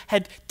day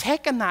had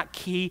taken that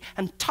key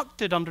and tucked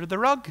it under the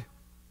rug.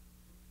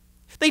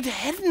 They'd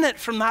hidden it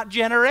from that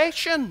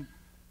generation.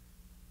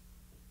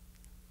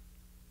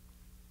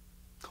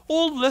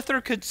 Old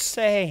Luther could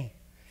say,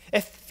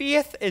 if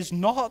faith is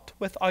not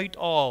without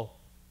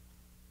all,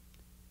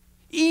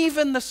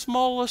 even the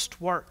smallest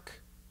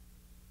work,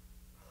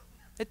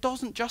 it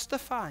doesn't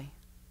justify.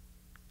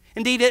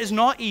 Indeed, it is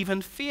not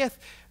even faith.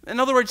 In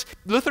other words,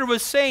 Luther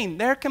was saying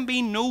there can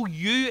be no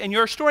you in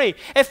your story.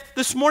 If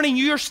this morning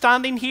you are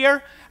standing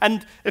here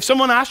and if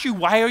someone asks you,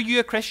 why are you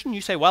a Christian? You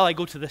say, well, I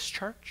go to this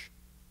church.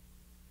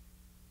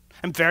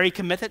 I'm very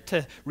committed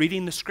to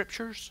reading the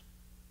scriptures.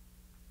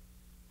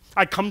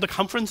 I come to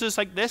conferences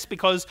like this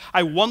because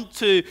I want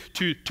to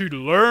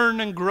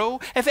learn and grow.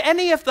 If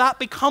any of that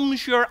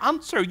becomes your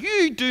answer,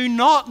 you do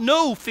not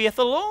know faith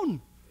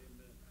alone.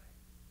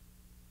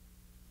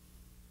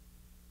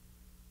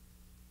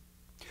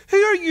 Who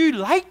are you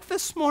like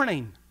this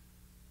morning?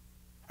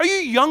 Are you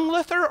young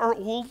Luther or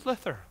old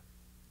Luther?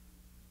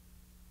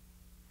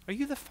 Are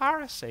you the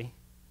Pharisee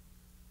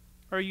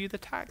or are you the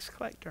tax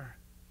collector?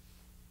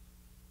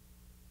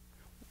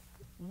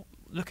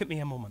 Look at me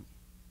a moment.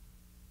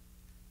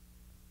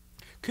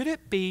 Could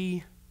it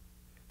be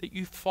that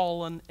you've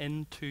fallen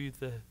into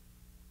the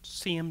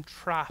same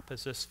trap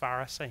as this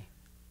Pharisee?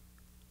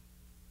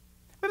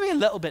 Maybe a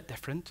little bit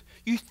different.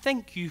 You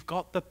think you've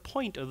got the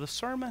point of the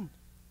sermon.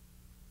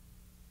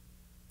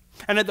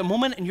 And at the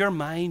moment in your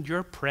mind,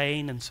 you're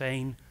praying and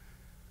saying,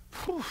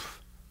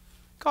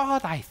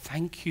 God, I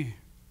thank you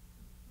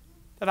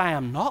that I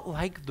am not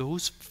like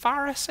those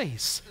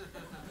Pharisees.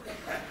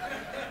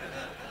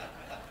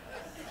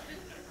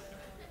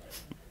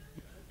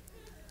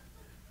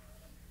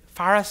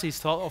 Pharisees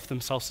thought of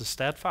themselves as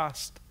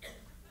steadfast.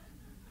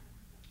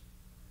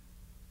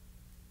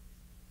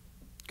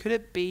 Could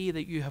it be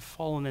that you have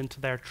fallen into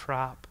their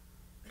trap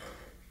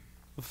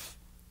of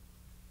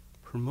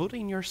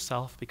promoting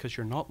yourself because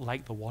you're not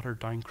like the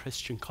watered-down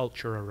Christian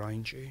culture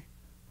around you?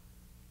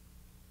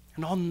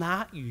 And on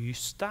that you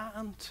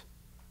stand.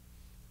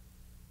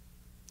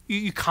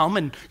 You come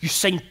and you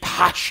sing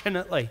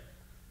passionately.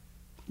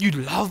 You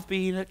love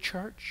being at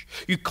church.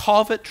 You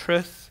covet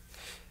truth.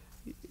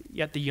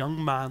 Yet the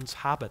young man's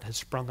habit has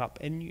sprung up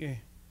in you.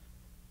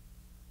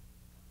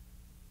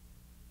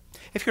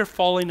 If you're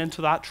falling into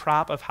that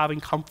trap of having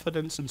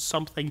confidence in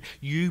something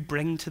you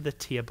bring to the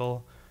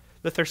table,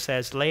 Luther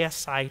says, lay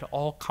aside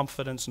all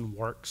confidence in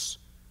works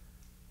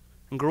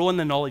and grow in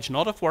the knowledge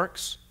not of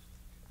works,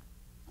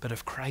 but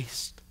of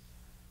Christ.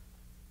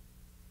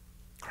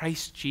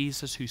 Christ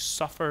Jesus, who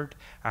suffered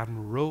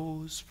and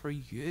rose for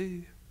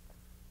you.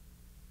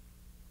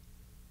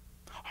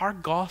 Our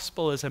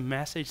gospel is a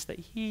message that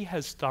he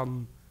has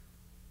done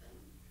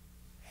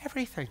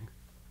everything.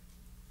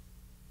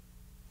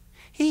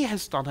 He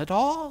has done it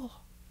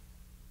all.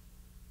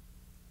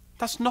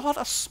 That's not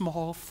a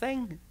small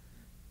thing.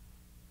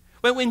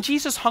 When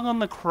Jesus hung on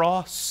the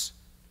cross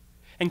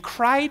and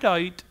cried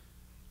out,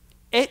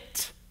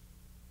 it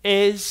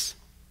is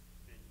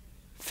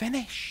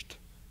finished.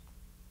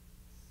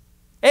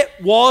 It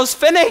was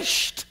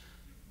finished.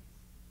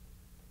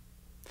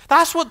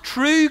 That's what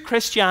true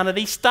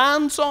Christianity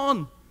stands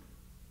on.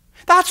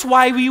 That's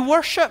why we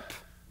worship.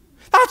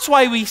 That's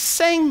why we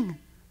sing.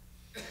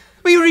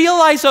 We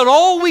realize that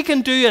all we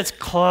can do is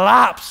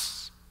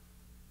collapse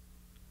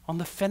on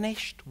the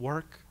finished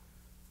work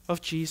of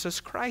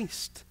Jesus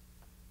Christ.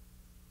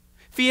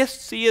 Faith,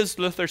 see, as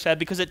Luther said,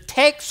 because it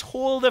takes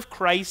hold of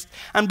Christ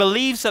and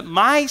believes that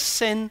my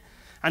sin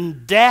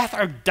and death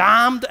are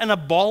damned and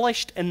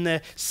abolished in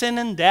the sin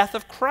and death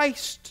of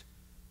Christ.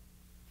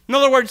 In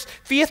other words,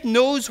 faith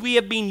knows we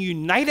have been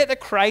united to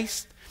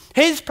Christ.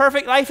 His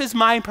perfect life is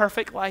my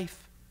perfect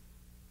life.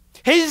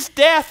 His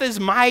death is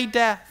my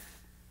death.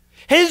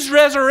 His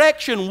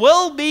resurrection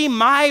will be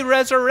my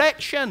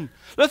resurrection.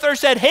 Luther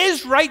said,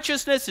 his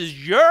righteousness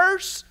is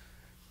yours,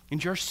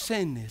 and your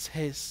sin is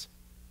his.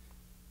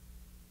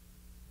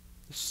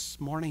 This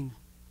morning,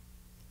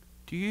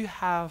 do you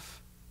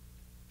have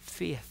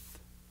faith?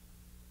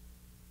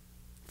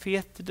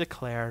 Faith to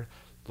declare,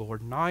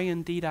 Lord, now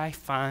indeed I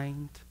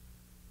find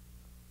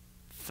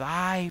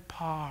thy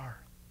power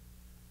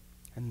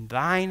and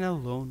thine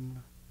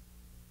alone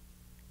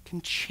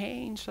can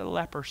change the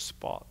leper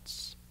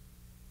spots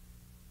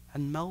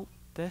and melt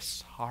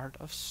this heart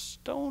of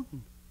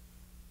stone.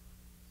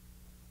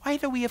 Why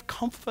do we have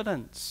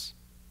confidence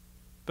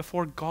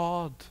before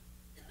God?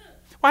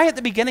 Why at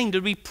the beginning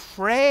did we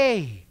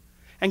pray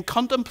and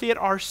contemplate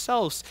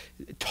ourselves,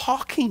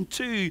 talking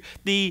to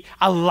the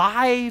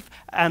alive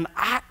and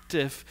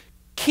active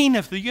King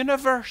of the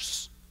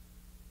universe?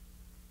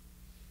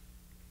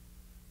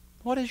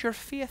 What is your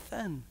faith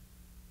in?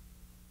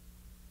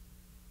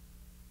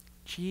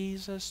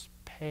 Jesus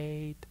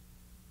paid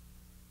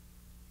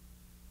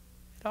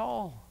it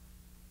all.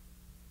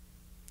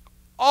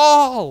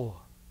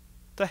 All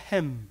to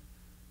him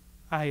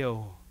I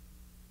owe.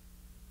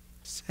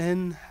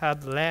 Sin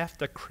had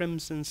left a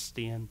crimson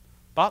stain,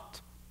 but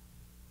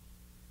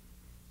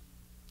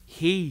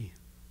he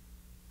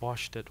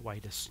washed it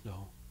white as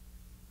snow.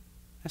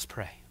 Let's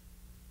pray.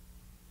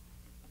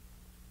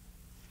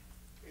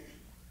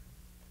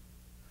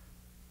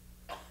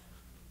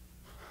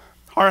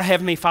 Our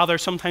Heavenly Father,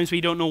 sometimes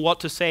we don't know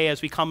what to say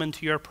as we come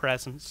into your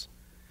presence,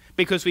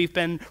 because we've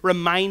been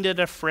reminded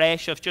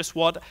afresh of just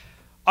what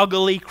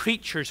ugly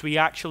creatures we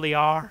actually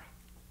are.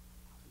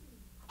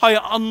 How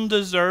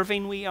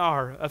undeserving we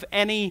are of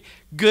any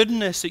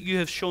goodness that you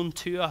have shown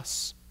to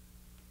us.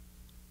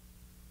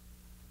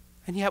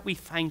 And yet we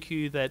thank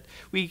you that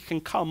we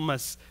can come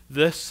as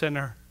this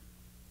sinner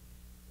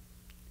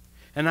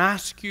and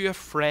ask you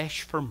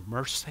afresh for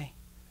mercy,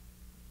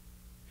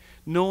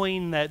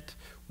 knowing that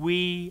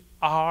we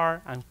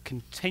are and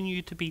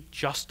continue to be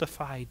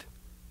justified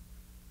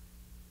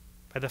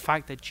by the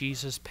fact that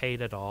Jesus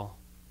paid it all.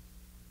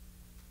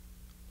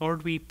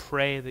 Lord, we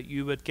pray that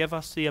you would give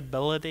us the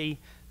ability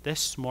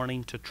this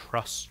morning to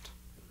trust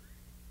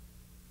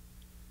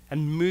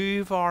and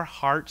move our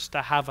hearts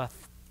to have an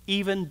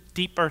even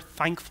deeper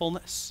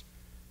thankfulness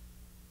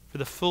for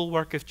the full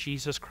work of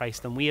Jesus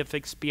Christ than we have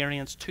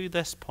experienced to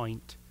this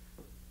point.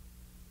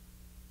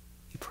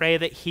 We pray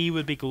that he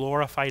would be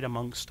glorified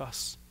amongst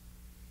us,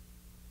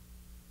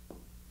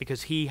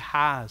 because he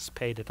has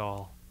paid it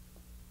all.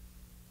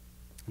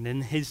 And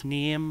in his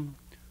name,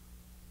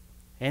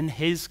 in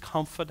his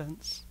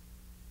confidence,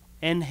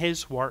 in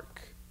his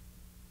work,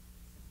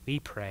 we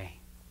pray.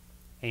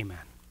 Amen.